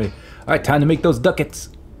interviewed in a way. Alright, time to make those ducats.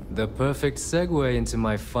 The perfect segue into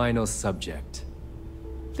my final subject.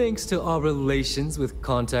 Thanks to our relations with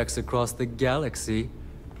contacts across the galaxy,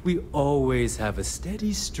 we always have a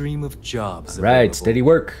steady stream of jobs available. Right, steady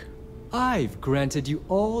work. I've granted you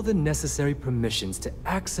all the necessary permissions to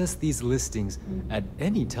access these listings at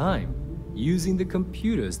any time, using the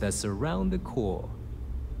computers that surround the core.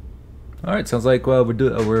 All right, sounds like we'll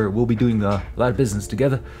be doing a lot of business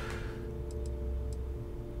together.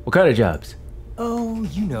 What kind of jobs? Oh,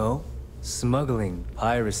 you know, smuggling,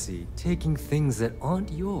 piracy, taking things that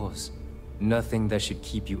aren't yours. Nothing that should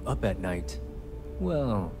keep you up at night.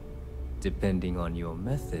 Well, depending on your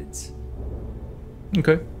methods.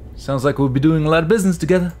 Okay, sounds like we'll be doing a lot of business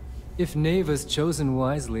together. If Neva's chosen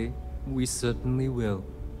wisely, we certainly will.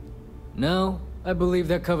 Now, I believe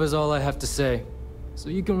that covers all I have to say, so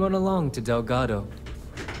you can run along to Delgado.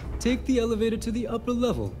 Take the elevator to the upper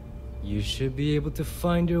level. You should be able to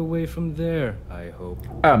find your way from there, I hope.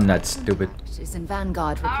 I'm not stupid. She's in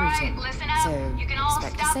Vanguard recruiting, so You can all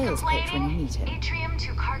expect a stop sales pitch when you meet him. Atrium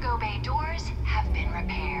to cargo bay doors have been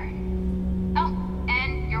repaired. Oh,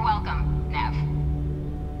 and you're welcome,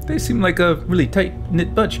 Nev. They seem like a really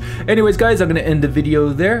tight-knit bunch. Anyways, guys, I'm gonna end the video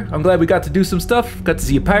there. I'm glad we got to do some stuff. Got to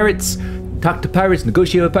see pirates, talk to pirates,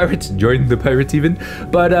 negotiate with pirates, join the pirates even.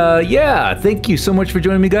 But yeah, thank you so much for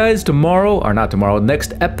joining me, guys. Tomorrow, or not tomorrow,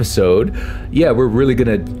 next episode, yeah, we're really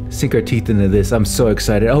gonna sink our teeth into this. I'm so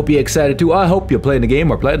excited. I hope you're excited too. I hope you're playing the game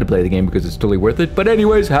or plan to play the game because it's totally worth it. But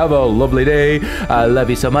anyways, have a lovely day. I love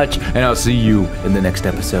you so much, and I'll see you in the next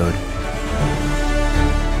episode.